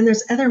door. And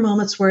there's other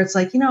moments where it's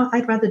like,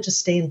 I'd rather just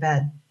stay in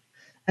bed.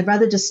 I'd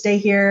rather just stay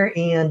here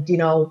and,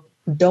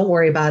 don't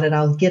worry about it.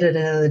 I'll get it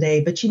another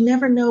day. But you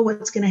never know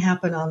what's going to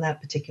happen on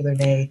that particular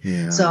day.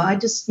 Yeah. So I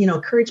just,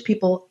 encourage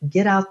people,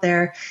 get out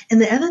there.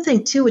 And the other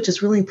thing, too, which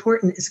is really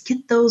important, is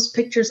get those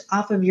pictures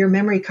off of your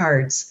memory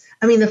cards.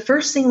 I mean, the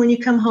first thing when you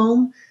come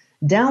home,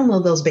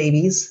 download those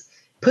babies,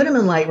 put them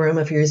in Lightroom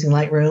if you're using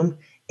Lightroom,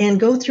 and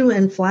go through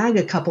and flag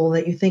a couple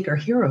that you think are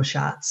hero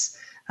shots.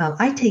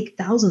 I take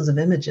thousands of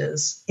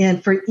images,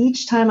 and for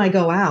each time I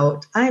go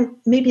out,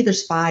 maybe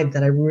there's 5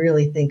 that I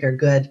really think are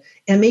good,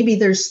 and maybe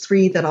there's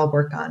 3 that I'll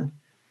work on.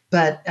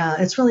 But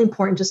it's really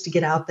important just to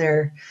get out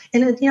there,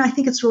 and I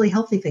think it's a really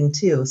healthy thing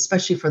too,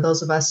 especially for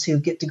those of us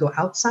who get to go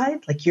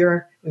outside, like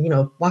you're,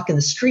 walking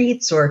the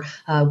streets, or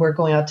we're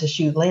going out to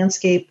shoot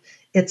landscape.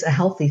 It's a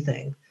healthy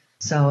thing,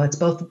 so it's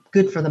both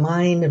good for the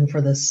mind and for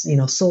the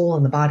soul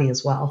and the body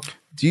as well.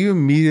 Do you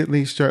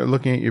immediately start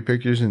looking at your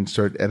pictures and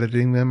start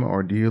editing them,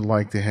 or do you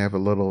like to have a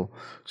little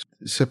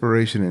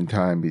separation in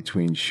time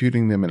between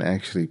shooting them and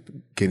actually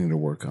getting to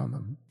work on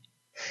them?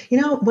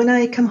 When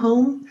I come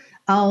home,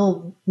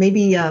 I'll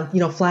maybe,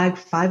 flag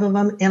 5 of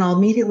them, and I'll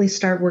immediately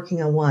start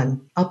working on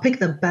one. I'll pick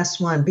the best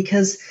one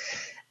because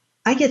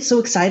I get so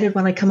excited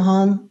when I come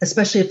home,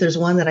 especially if there's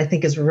one that I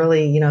think is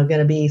really, going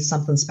to be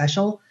something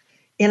special.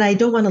 And I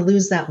don't want to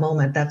lose that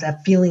moment,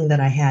 that feeling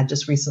that I had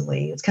just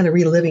recently. It's kind of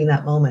reliving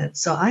that moment.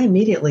 So I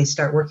immediately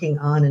start working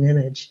on an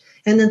image.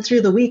 And then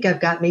through the week,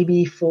 I've got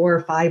maybe 4 or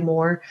 5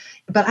 more.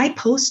 But I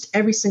post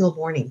every single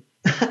morning.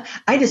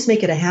 I just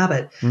make it a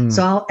habit.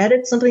 So I'll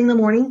edit something in the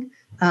morning.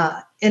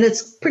 And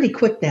it's pretty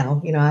quick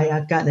now.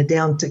 I've gotten it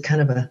down to kind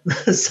of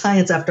a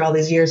science after all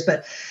these years.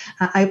 But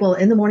I will,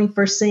 in the morning,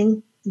 first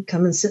thing,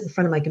 come and sit in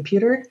front of my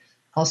computer.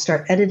 I'll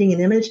start editing an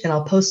image and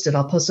I'll post it.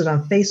 I'll post it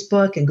on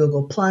Facebook and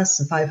Google Plus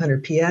and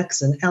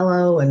 500px and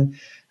Ello and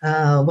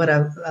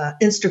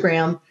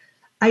Instagram.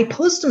 I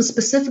post them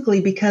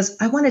specifically because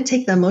I want to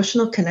take the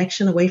emotional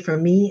connection away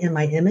from me and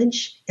my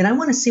image, and I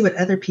want to see what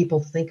other people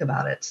think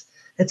about it.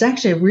 It's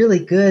actually a really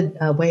good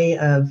way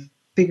of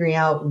figuring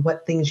out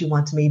what things you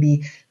want to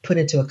maybe put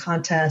into a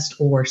contest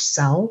or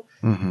sell,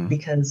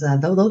 because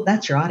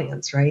that's your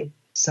audience, right?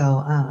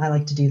 So I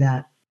like to do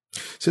that.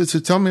 So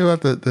tell me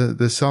about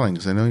the selling,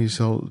 because I know you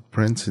sell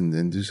prints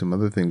and do some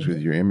other things with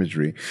your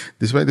imagery,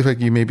 despite the fact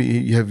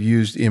you have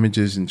used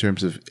images in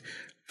terms of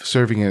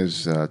serving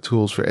as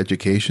tools for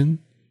education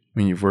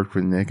when you've worked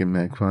with Nick and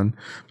MagFun.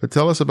 But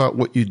tell us about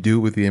what you do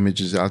with the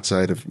images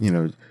outside of,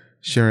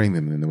 sharing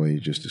them in the way you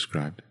just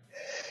described.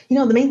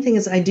 The main thing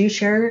is I do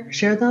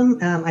share them.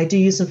 I do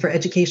use them for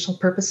educational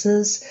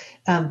purposes.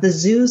 The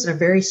zoos are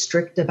very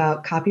strict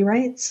about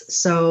copyrights,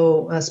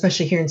 so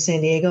especially here in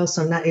San Diego,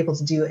 so I'm not able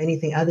to do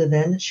anything other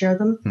than share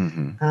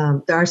them.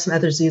 There are some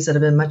other zoos that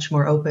have been much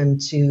more open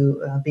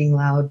to being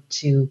allowed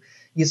to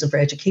use them for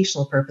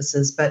educational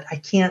purposes, but I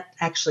can't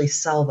actually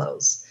sell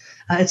those.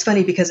 It's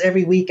funny because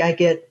every week I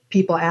get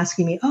people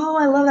asking me, oh,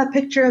 I love that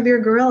picture of your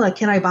gorilla.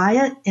 Can I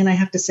buy it? And I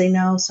have to say,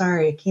 no,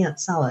 sorry, I can't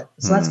sell it.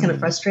 So that's kind of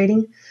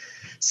frustrating.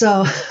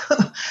 So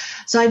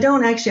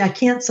I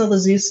can't sell the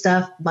zoo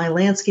stuff. My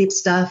landscape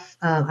stuff,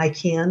 I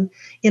can.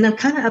 And I'm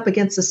kind of up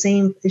against the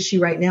same issue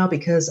right now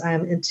because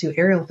I'm into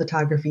aerial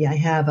photography. I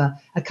have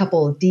a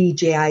couple of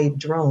DJI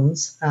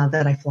drones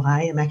that I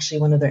fly. I'm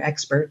actually one of their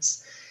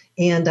experts.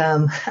 And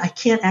I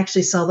can't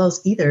actually sell those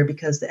either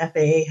because the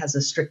FAA has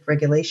a strict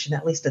regulation.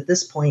 At least at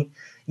this point,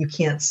 you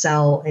can't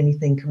sell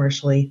anything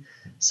commercially.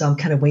 So I'm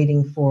kind of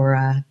waiting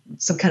for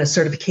some kind of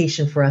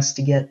certification for us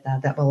to get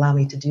that will allow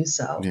me to do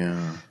so.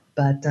 Yeah.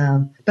 But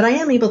I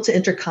am able to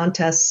enter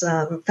contests.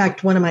 In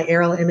fact, one of my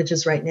aerial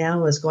images right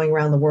now is going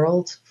around the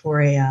world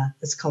for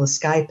it's called a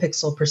Sky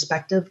Pixel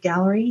Perspective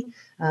Gallery.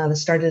 That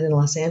started in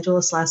Los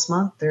Angeles last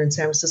month. They're in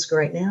San Francisco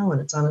right now, and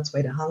it's on its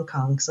way to Hong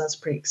Kong. So that's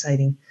pretty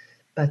exciting.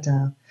 But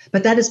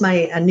that is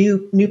my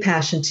new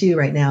passion too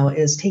right now,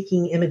 is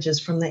taking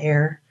images from the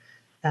air.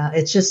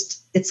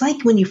 It's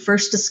like when you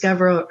first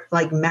discover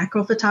like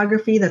macro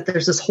photography, that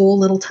there's this whole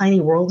little tiny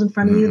world in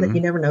front of you that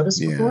you never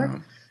noticed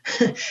before.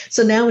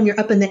 So now when you're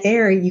up in the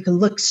air, you can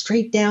look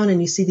straight down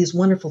and you see these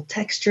wonderful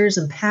textures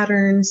and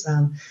patterns.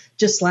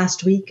 Just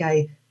last week,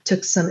 I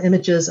took some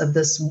images of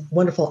this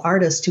wonderful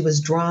artist who was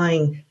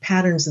drawing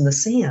patterns in the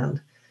sand.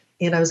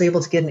 And I was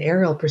able to get an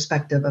aerial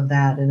perspective of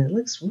that. And it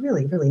looks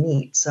really, really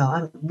neat. So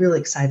I'm really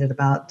excited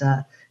about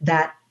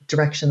that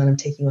direction that I'm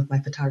taking with my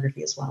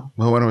photography as well.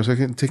 Well, when I was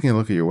taking a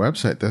look at your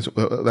website,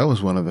 that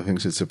was one of the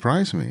things that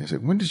surprised me. I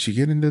said, when did she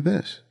get into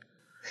this?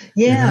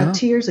 Yeah,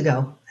 2 years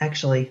ago,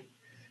 actually.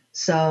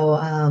 So,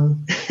 I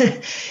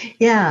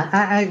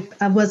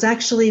was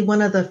actually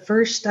one of the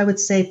first, I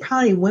would say,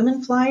 probably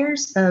women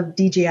flyers of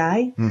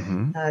DJI.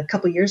 A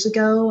couple years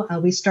ago.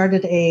 We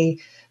started a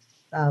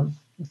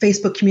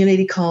Facebook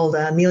community called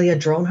Amelia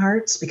Drone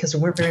Hearts because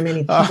there weren't very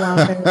many people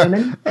out there,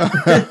 women.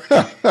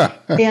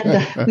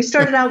 And we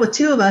started out with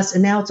 2 of us,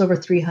 and now it's over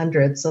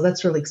 300. So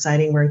that's really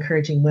exciting. We're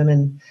encouraging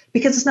women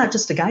because it's not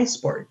just a guy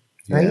sport.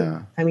 right?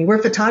 Yeah. I mean,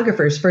 we're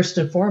photographers first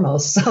and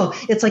foremost, so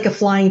it's like a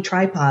flying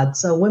tripod.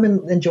 So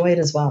women enjoy it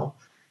as well.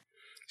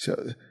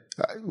 So,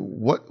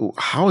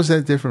 how is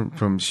that different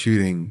from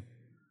shooting,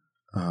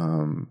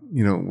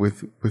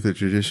 with a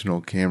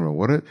traditional camera?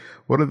 What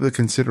are the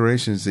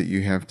considerations that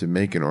you have to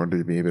make in order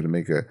to be able to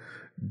make a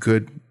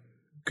good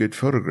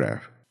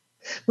photograph?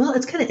 Well,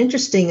 it's kind of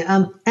interesting.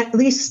 At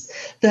least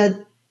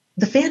the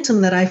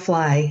Phantom that I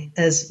fly,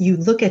 as you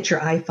look at your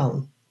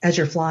iPhone as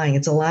you're flying,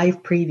 it's a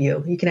live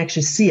preview. You can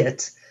actually see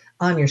it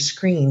on your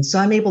screen. So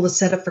I'm able to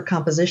set up for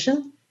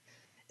composition.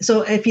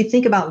 So if you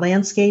think about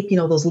landscape,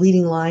 those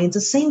leading lines,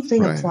 the same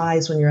thing Right.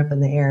 applies when you're up in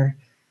the air.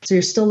 So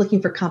you're still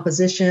looking for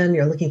composition,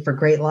 you're looking for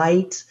great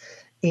light,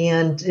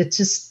 and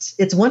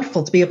it's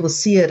wonderful to be able to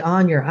see it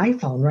on your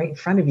iPhone right in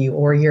front of you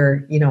or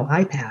your,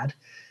 iPad.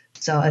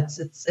 So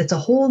it's a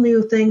whole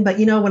new thing, but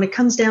when it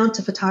comes down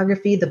to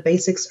photography, the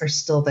basics are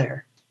still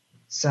there.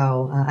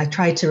 So I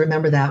try to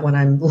remember that when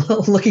I'm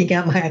looking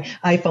at my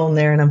iPhone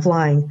there and I'm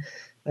flying,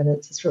 but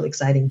it's really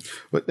exciting.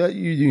 But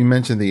you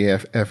mentioned the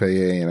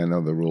FAA, and I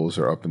know the rules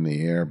are up in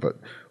the air. But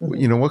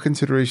what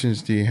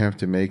considerations do you have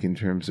to make in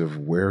terms of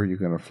where you're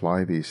going to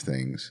fly these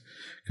things?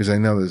 Because I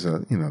know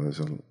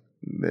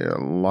there are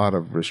a lot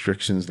of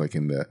restrictions, like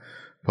in the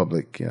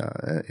public,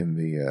 in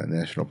the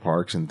national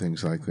parks and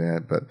things like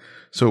that. But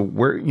so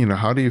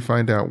how do you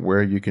find out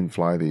where you can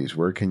fly these?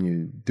 Where can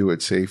you do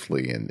it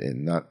safely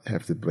and not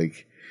have to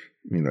break,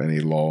 any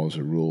laws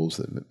or rules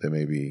that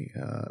may be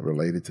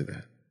related to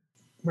that?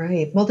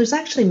 Right. Well, there's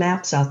actually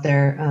maps out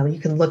there. You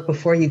can look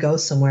before you go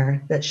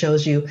somewhere that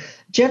shows you.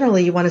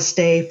 Generally, you want to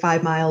stay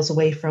 5 miles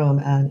away from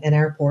an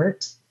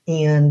airport,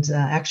 and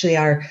actually,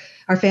 our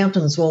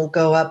Phantoms won't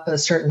go up a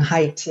certain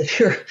height if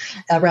you're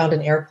around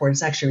an airport.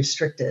 It's actually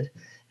restricted.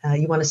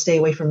 You want to stay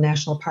away from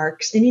national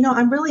parks, and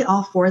I'm really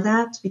all for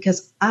that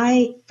because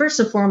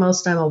first and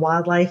foremost, I'm a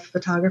wildlife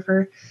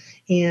photographer.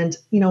 And,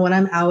 when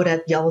I'm out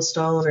at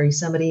Yellowstone or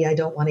Yosemite, I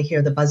don't want to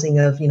hear the buzzing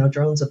of,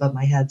 drones above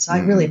my head. So I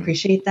really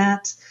appreciate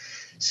that.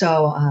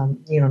 So,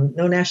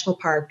 no national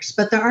parks,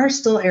 but there are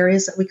still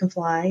areas that we can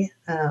fly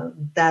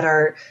that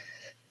are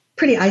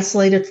pretty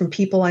isolated from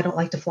people. I don't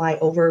like to fly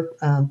over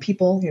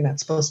people. You're not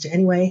supposed to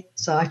anyway.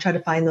 So I try to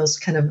find those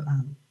kind of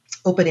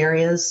open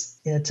areas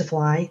to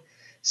fly.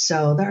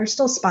 So there are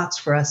still spots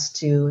for us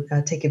to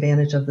take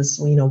advantage of this,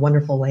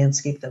 wonderful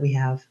landscape that we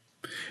have.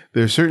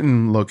 There are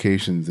certain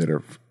locations that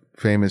are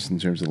famous in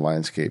terms of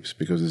landscapes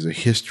because there's a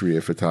history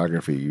of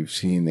photography. You've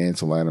seen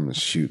Ansel Adams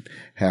shoot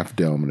Half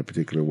Dome in a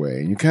particular way,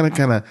 and you kind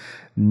of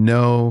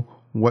know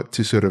what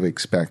to sort of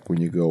expect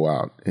when you go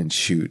out and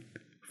shoot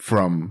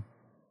from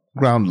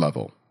ground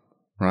level,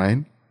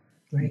 right?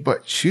 Right.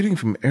 But shooting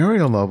from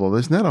aerial level,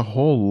 there's not a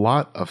whole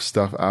lot of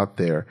stuff out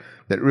there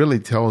that really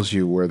tells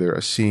you whether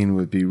a scene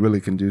would be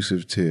really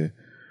conducive to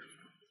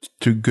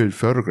good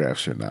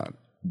photographs or not.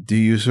 Do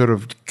you sort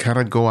of kind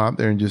of go out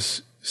there and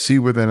just see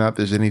whether or not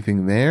there's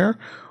anything there,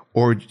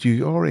 or do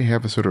you already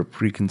have a sort of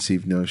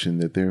preconceived notion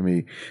that there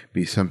may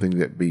be something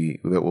that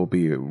will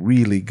be a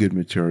really good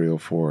material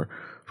for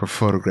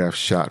photographs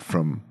shot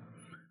from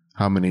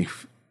how many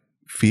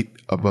feet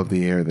above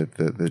the air that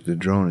the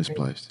drone is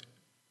placed?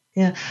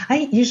 Yeah,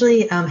 I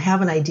usually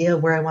have an idea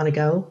where I want to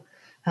go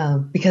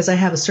because I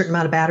have a certain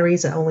amount of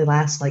batteries that only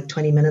last like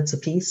 20 minutes a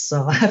piece,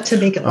 so I have to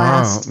make it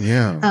last. Oh,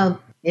 yeah.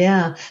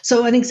 Yeah.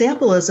 So an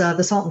example is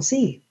the Salton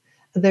Sea.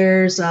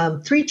 There's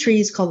 3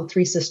 trees called the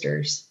Three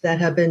Sisters that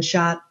have been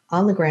shot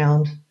on the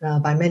ground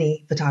by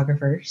many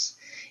photographers.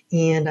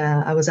 And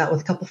I was out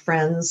with a couple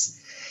friends.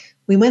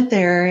 We went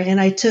there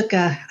and I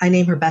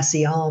named her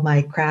Bessie. All of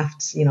my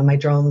crafts, my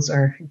drones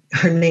are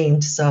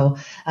named. So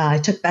I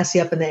took Bessie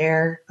up in the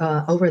air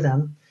over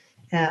them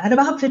at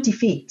about 50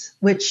 feet,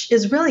 which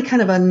is really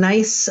kind of a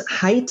nice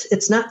height.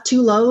 It's not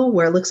too low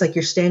where it looks like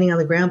you're standing on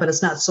the ground, but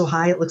it's not so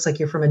high. It looks like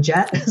you're from a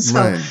jet. So,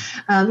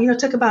 Right. It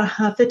took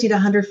about 50 to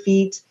 100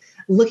 feet.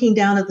 Looking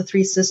down at the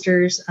Three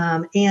Sisters,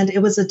 and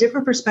it was a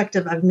different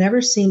perspective I've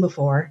never seen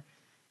before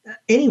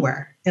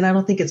anywhere, and I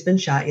don't think it's been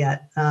shot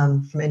yet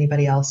from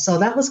anybody else. So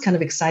that was kind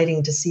of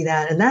exciting to see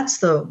that, and that's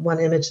the one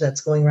image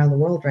that's going around the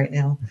world right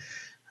now.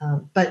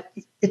 But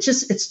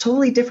it's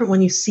totally different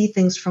when you see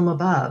things from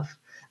above,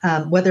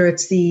 whether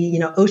it's the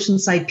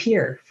Oceanside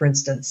Pier, for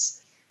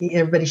instance.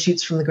 Everybody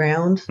shoots from the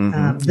ground.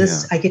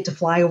 I get to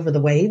fly over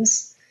the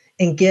waves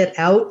and get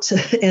out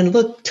and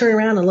turn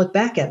around and look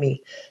back at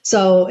me.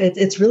 So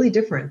it's really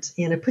different,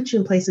 and it puts you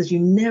in places you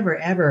never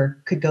ever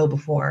could go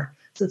before.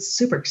 So it's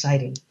super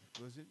exciting.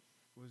 Was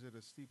it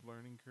a steep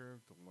learning curve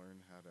to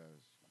learn how to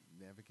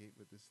navigate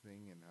with this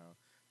thing, and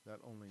how not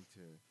only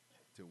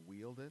to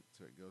wield it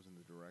so it goes in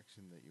the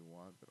direction that you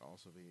want, but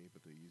also be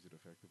able to use it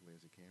effectively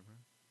as a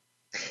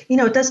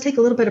camera? It does take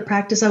a little bit of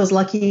practice. I was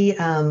lucky.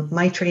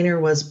 My trainer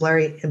was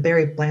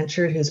Barry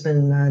Blanchard, who's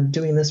been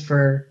doing this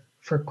for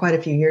quite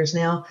a few years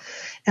now.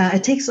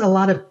 It takes a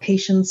lot of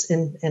patience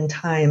and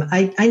time.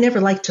 I never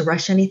like to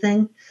rush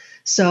anything.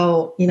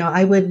 So,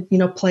 I would,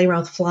 play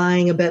around with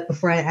flying a bit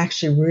before I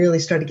actually really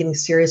started getting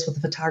serious with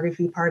the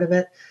photography part of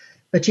it.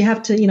 But you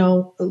have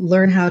to,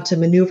 learn how to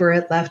maneuver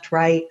it left,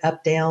 right,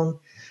 up, down.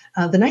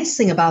 The nice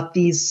thing about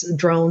these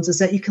drones is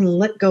that you can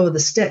let go of the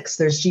sticks.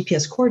 There's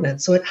GPS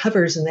coordinates, so it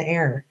hovers in the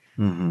air.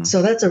 Mm-hmm.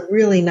 So that's a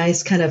really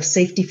nice kind of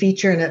safety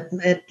feature,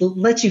 and it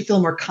lets you feel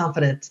more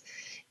confident.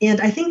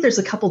 And I think there's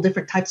a couple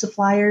different types of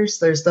flyers.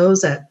 There's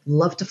those that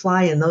love to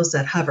fly and those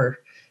that hover.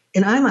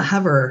 And I'm a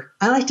hoverer.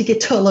 I like to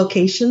get to a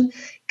location,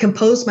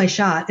 compose my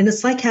shot, and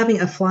it's like having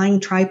a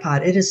flying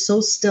tripod. It is so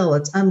still.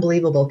 It's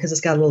unbelievable because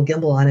it's got a little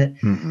gimbal on it.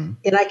 Mm-hmm.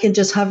 And I can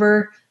just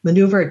hover,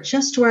 maneuver it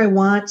just to where I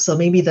want. So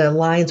maybe the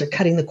lines are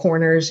cutting the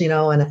corners,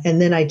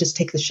 and then I just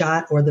take the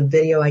shot or the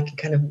video. I can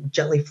kind of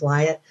gently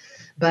fly it.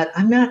 But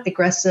I'm not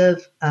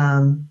aggressive.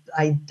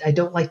 I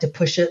don't like to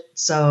push it.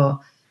 So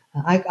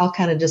I'll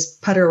kind of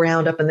just putter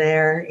around up in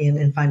there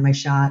and find my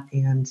shot.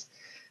 And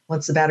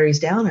once the battery's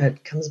down,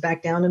 it comes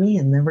back down to me,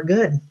 and then we're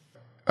good.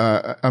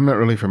 I'm not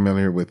really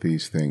familiar with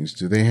these things.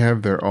 Do they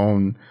have their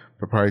own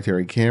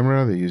proprietary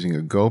camera? They're using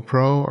a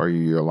GoPro? Are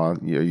you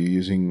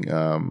using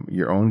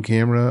your own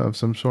camera of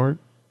some sort?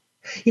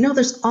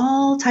 There's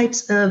all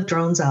types of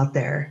drones out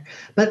there,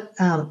 but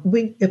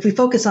if we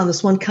focus on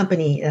this one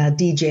company,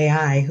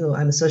 DJI, who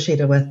I'm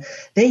associated with,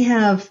 they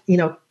have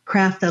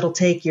craft that'll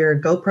take your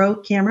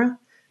GoPro camera.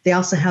 They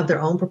also have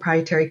their own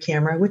proprietary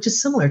camera, which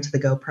is similar to the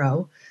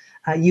GoPro.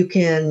 You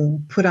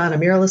can put on a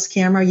mirrorless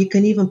camera. You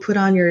can even put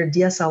on your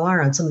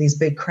DSLR on some of these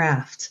big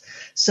craft.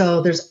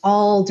 So there's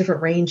all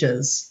different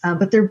ranges,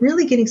 but they're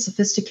really getting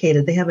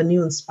sophisticated. They have a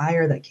new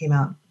Inspire that came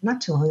out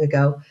not too long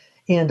ago,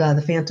 and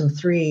the Phantom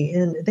 3,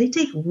 and they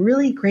take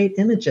really great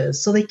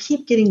images. So they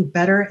keep getting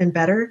better and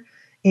better.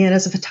 And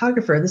as a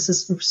photographer, this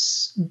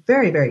is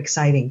very, very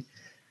exciting.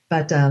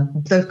 But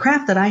the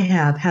craft that I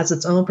have has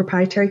its own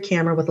proprietary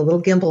camera with a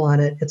little gimbal on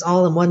it. It's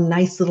all in one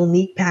nice little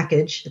neat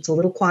package. It's a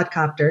little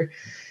quadcopter.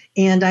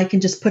 And I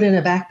can just put it in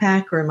a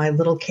backpack or in my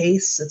little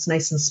case. It's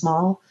nice and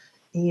small.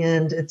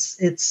 And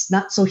it's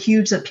not so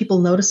huge that people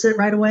notice it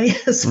right away.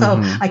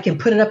 So I can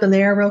put it up in the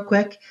air real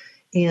quick.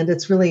 And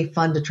it's really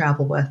fun to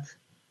travel with.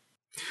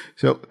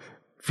 So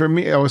for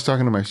me, I was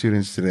talking to my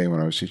students today when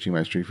I was teaching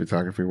my street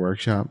photography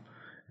workshop.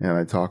 And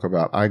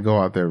I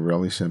go out there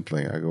really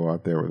simply. I go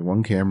out there with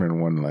one camera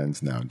and one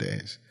lens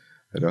nowadays.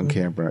 I don't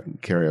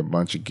carry a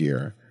bunch of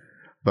gear.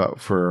 But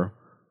for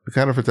the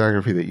kind of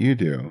photography that you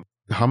do,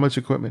 how much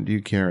equipment do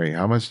you carry?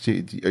 How much do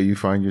you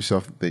find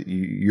yourself that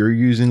you're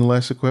using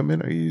less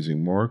equipment? Are you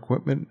using more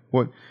equipment?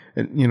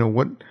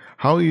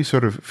 How are you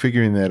sort of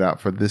figuring that out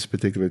for this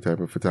particular type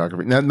of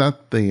photography?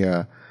 Not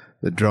the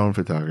drone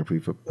photography,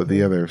 but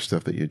the other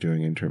stuff that you're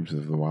doing in terms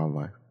of the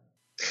wildlife.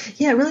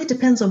 Yeah, it really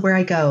depends on where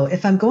I go.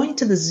 If I'm going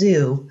to the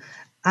zoo,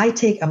 I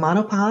take a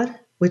monopod,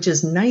 which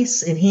is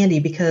nice and handy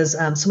because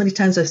so many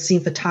times I've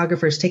seen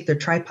photographers take their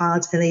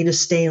tripods and they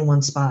just stay in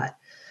one spot.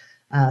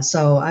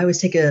 So I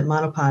always take a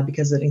monopod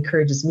because it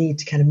encourages me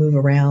to kind of move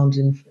around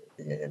and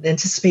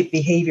anticipate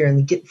behavior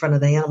and get in front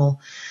of the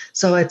animal.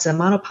 So it's a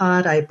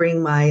monopod. I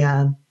bring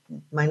my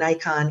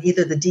Nikon,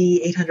 either the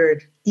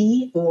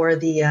D800E or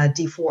the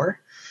D4.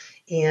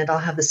 And I'll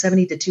have the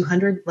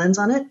 70-200 lens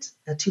on it,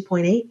 a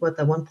 2.8 with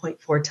a 1.4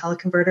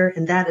 teleconverter,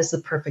 and that is the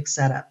perfect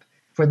setup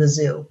for the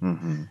zoo.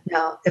 Mm-hmm.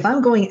 Now, if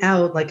I'm going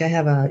out, like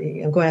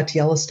I'm going out to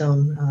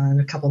Yellowstone in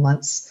a couple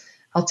months,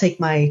 I'll take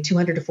my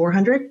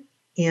 200-400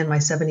 and my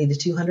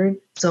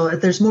 70-200. So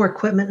if there's more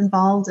equipment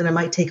involved, and I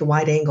might take a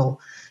wide angle.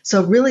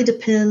 So it really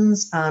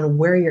depends on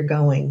where you're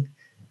going,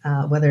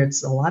 whether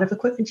it's a lot of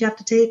equipment you have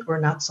to take or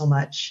not so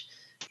much.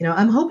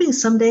 I'm hoping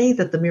someday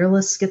that the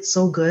mirrorless gets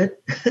so good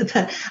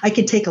that I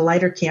can take a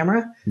lighter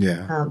camera.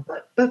 Yeah.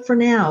 But for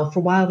now,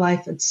 for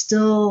wildlife, it's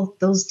still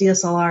those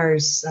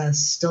DSLRs.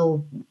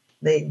 Still,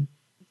 they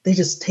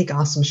just take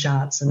awesome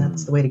shots, and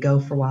that's the way to go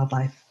for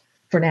wildlife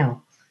for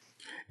now.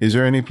 Is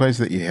there any place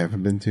that you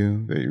haven't been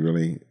to that you're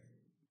really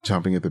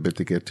chomping at the bit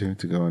to get to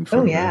go and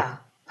photograph?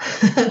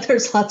 Oh yeah.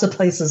 There's lots of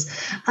places.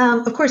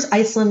 Of course,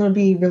 Iceland would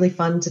be really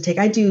fun to take.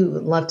 I do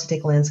love to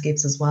take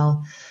landscapes as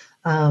well.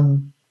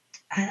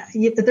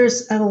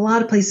 There's a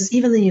lot of places,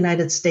 even the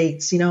United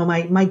States.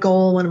 My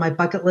goal, one of my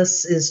bucket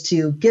lists, is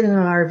to get in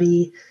an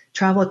RV,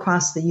 travel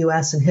across the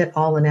U.S. and hit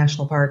all the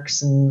national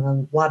parks and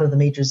a lot of the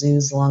major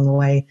zoos along the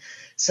way.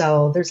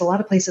 So there's a lot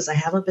of places I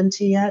haven't been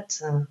to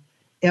yet,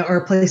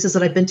 or places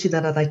that I've been to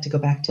that I'd like to go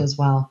back to as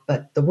well.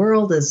 But the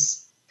world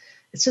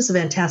it's just a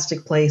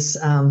fantastic place.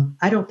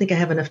 I don't think I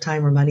have enough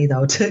time or money,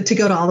 though, to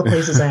go to all the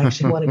places I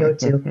actually want to go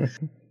to.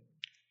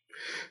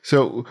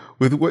 So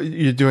with what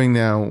you're doing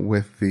now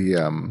with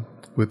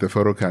the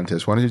photo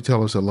contest, why don't you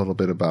tell us a little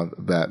bit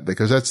about that?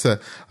 Because that's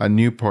a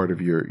new part of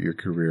your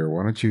career.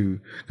 Why don't you,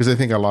 because I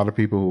think a lot of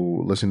people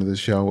who listen to this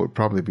show would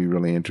probably be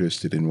really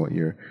interested in what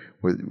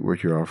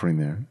you're offering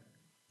there.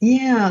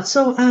 Yeah,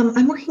 so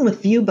I'm working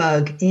with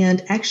ViewBug,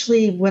 and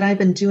actually what I've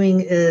been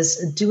doing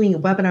is doing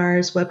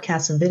webinars,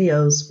 webcasts, and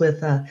videos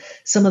with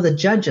some of the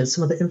judges,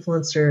 some of the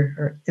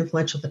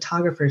influential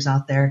photographers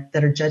out there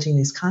that are judging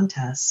these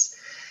contests.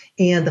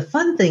 And the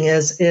fun thing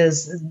is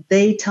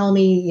they tell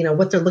me,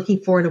 what they're looking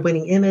for in a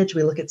winning image.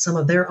 We look at some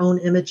of their own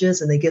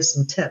images and they give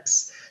some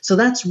tips. So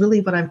that's really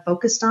what I'm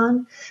focused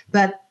on.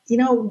 But,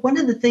 One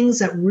of the things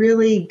that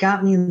really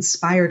got me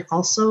inspired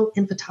also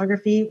in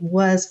photography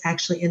was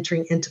actually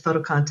entering into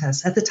photo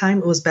contests. At the time,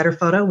 it was Better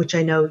Photo, which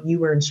I know you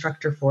were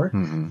instructor for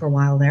a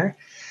while there.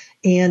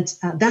 And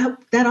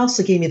that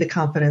also gave me the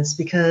confidence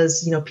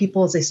because,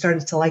 people, as they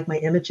started to like my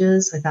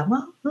images, I thought,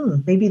 well,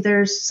 maybe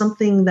there's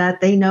something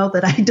that they know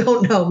that I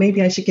don't know.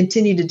 Maybe I should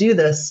continue to do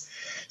this.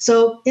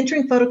 So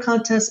entering photo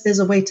contests is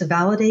a way to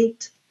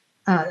validate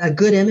a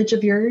good image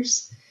of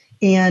yours.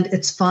 And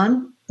it's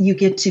fun. You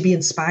get to be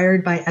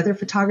inspired by other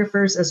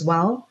photographers as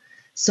well.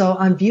 So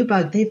on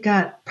Viewbug, they've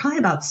got probably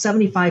about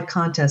 75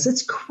 contests.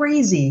 It's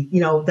crazy,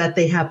 that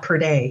they have per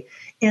day.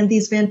 And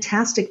these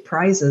fantastic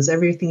prizes,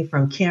 everything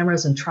from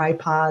cameras and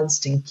tripods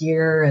to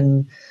gear,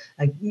 and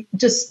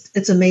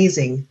it's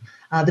amazing.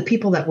 The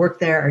people that work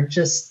there are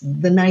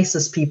just the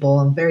nicest people.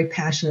 I'm very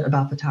passionate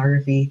about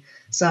photography.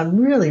 So I'm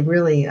really,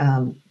 really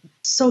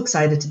so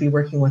excited to be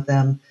working with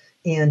them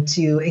and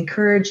to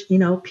encourage,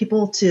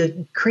 people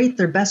to create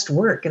their best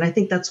work. And I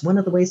think that's one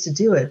of the ways to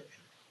do it.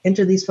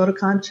 Enter these photo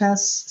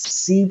contests,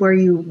 see where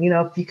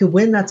if you could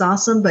win, that's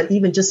awesome, but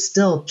even just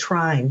still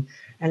trying.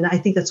 And I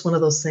think that's one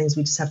of those things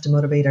we just have to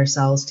motivate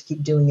ourselves to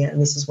keep doing it.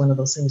 And this is one of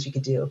those things you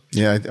could do.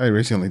 Yeah, I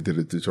recently did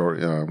a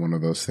tutorial, one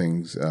of those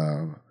things,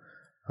 video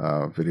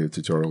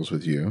tutorials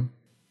with you.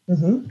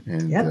 Mm-hmm.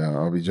 And yep.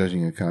 I'll be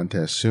judging a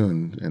contest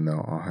soon, and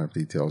I'll have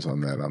details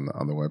on that on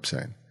the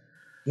website.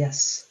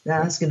 Yes,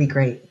 that's going to be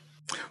great.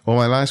 Well,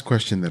 my last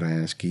question that I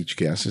ask each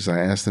guest is I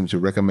ask them to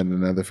recommend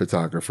another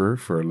photographer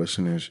for our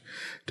listeners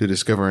to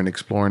discover and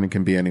explore, and it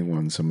can be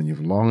anyone, someone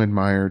you've long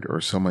admired or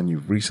someone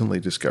you've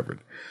recently discovered.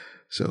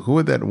 So who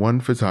would that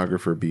one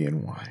photographer be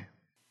and why?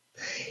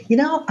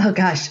 Oh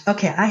gosh,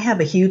 okay, I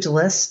have a huge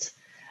list,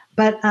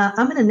 but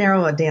I'm going to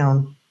narrow it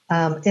down.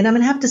 And I'm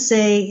going to have to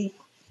say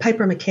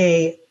Piper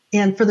McKay,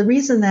 and for the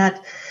reason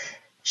that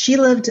she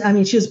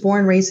was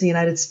born, raised in the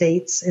United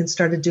States and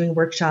started doing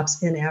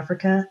workshops in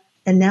Africa.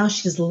 And now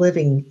she's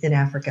living in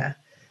Africa.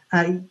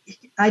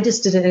 I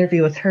just did an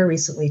interview with her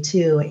recently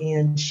too,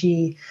 and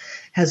she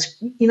has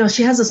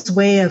this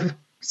way of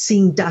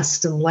seeing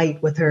dust and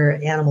light with her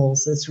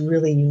animals. It's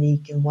really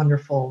unique and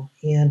wonderful.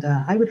 And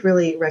I would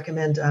really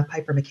recommend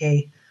Piper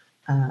McKay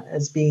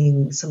as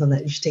being someone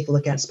that you should take a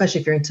look at, especially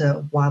if you're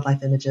into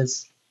wildlife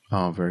images.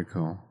 Oh, very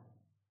cool.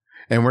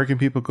 And where can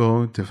people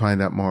go to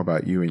find out more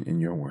about you and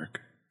your work?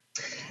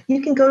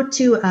 You can go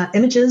to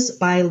Images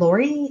by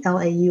Laurie,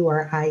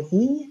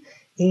 Laurie.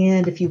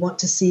 And if you want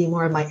to see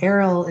more of my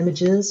aerial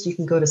images, you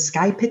can go to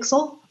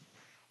SkyPixel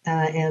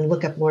and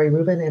look up Laurie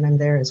Rubin, and I'm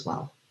there as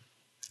well.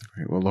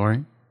 Great. Well,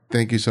 Laurie,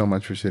 thank you so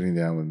much for sitting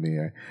down with me.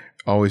 I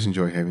always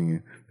enjoy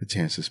having the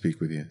chance to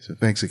speak with you. So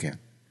thanks again.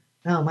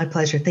 Oh, my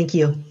pleasure. Thank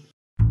you.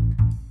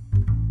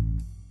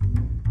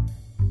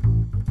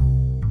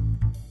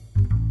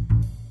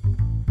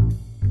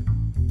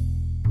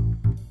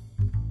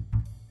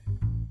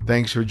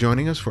 Thanks for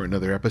joining us for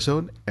another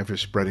episode and for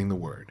spreading the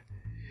word.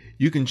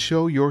 You can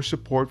show your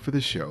support for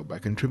the show by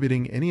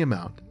contributing any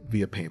amount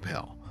via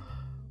PayPal.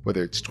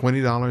 Whether it's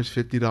 $20,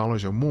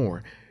 $50, or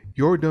more,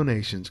 your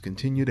donations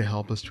continue to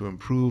help us to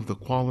improve the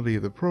quality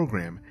of the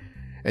program,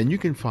 and you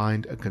can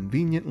find a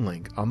convenient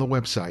link on the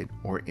website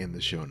or in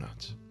the show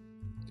notes.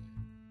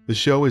 The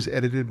show is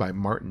edited by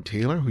Martin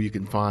Taylor, who you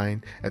can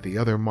find at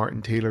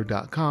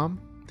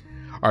theothermartintaylor.com.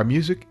 Our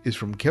music is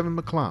from Kevin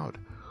MacLeod,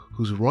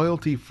 whose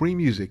royalty-free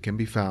music can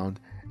be found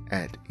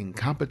at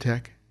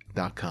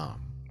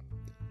incompetech.com.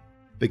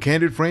 The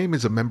Candid Frame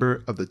is a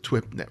member of the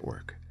TWIP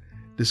network.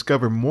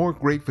 Discover more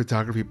great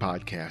photography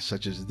podcasts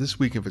such as This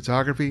Week in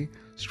Photography,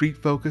 Street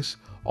Focus,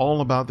 All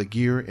About the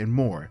Gear, and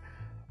more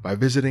by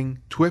visiting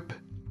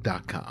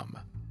twip.com.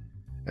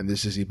 And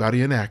this is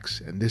Ibarian X,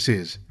 and this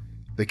is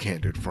The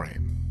Candid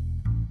Frame.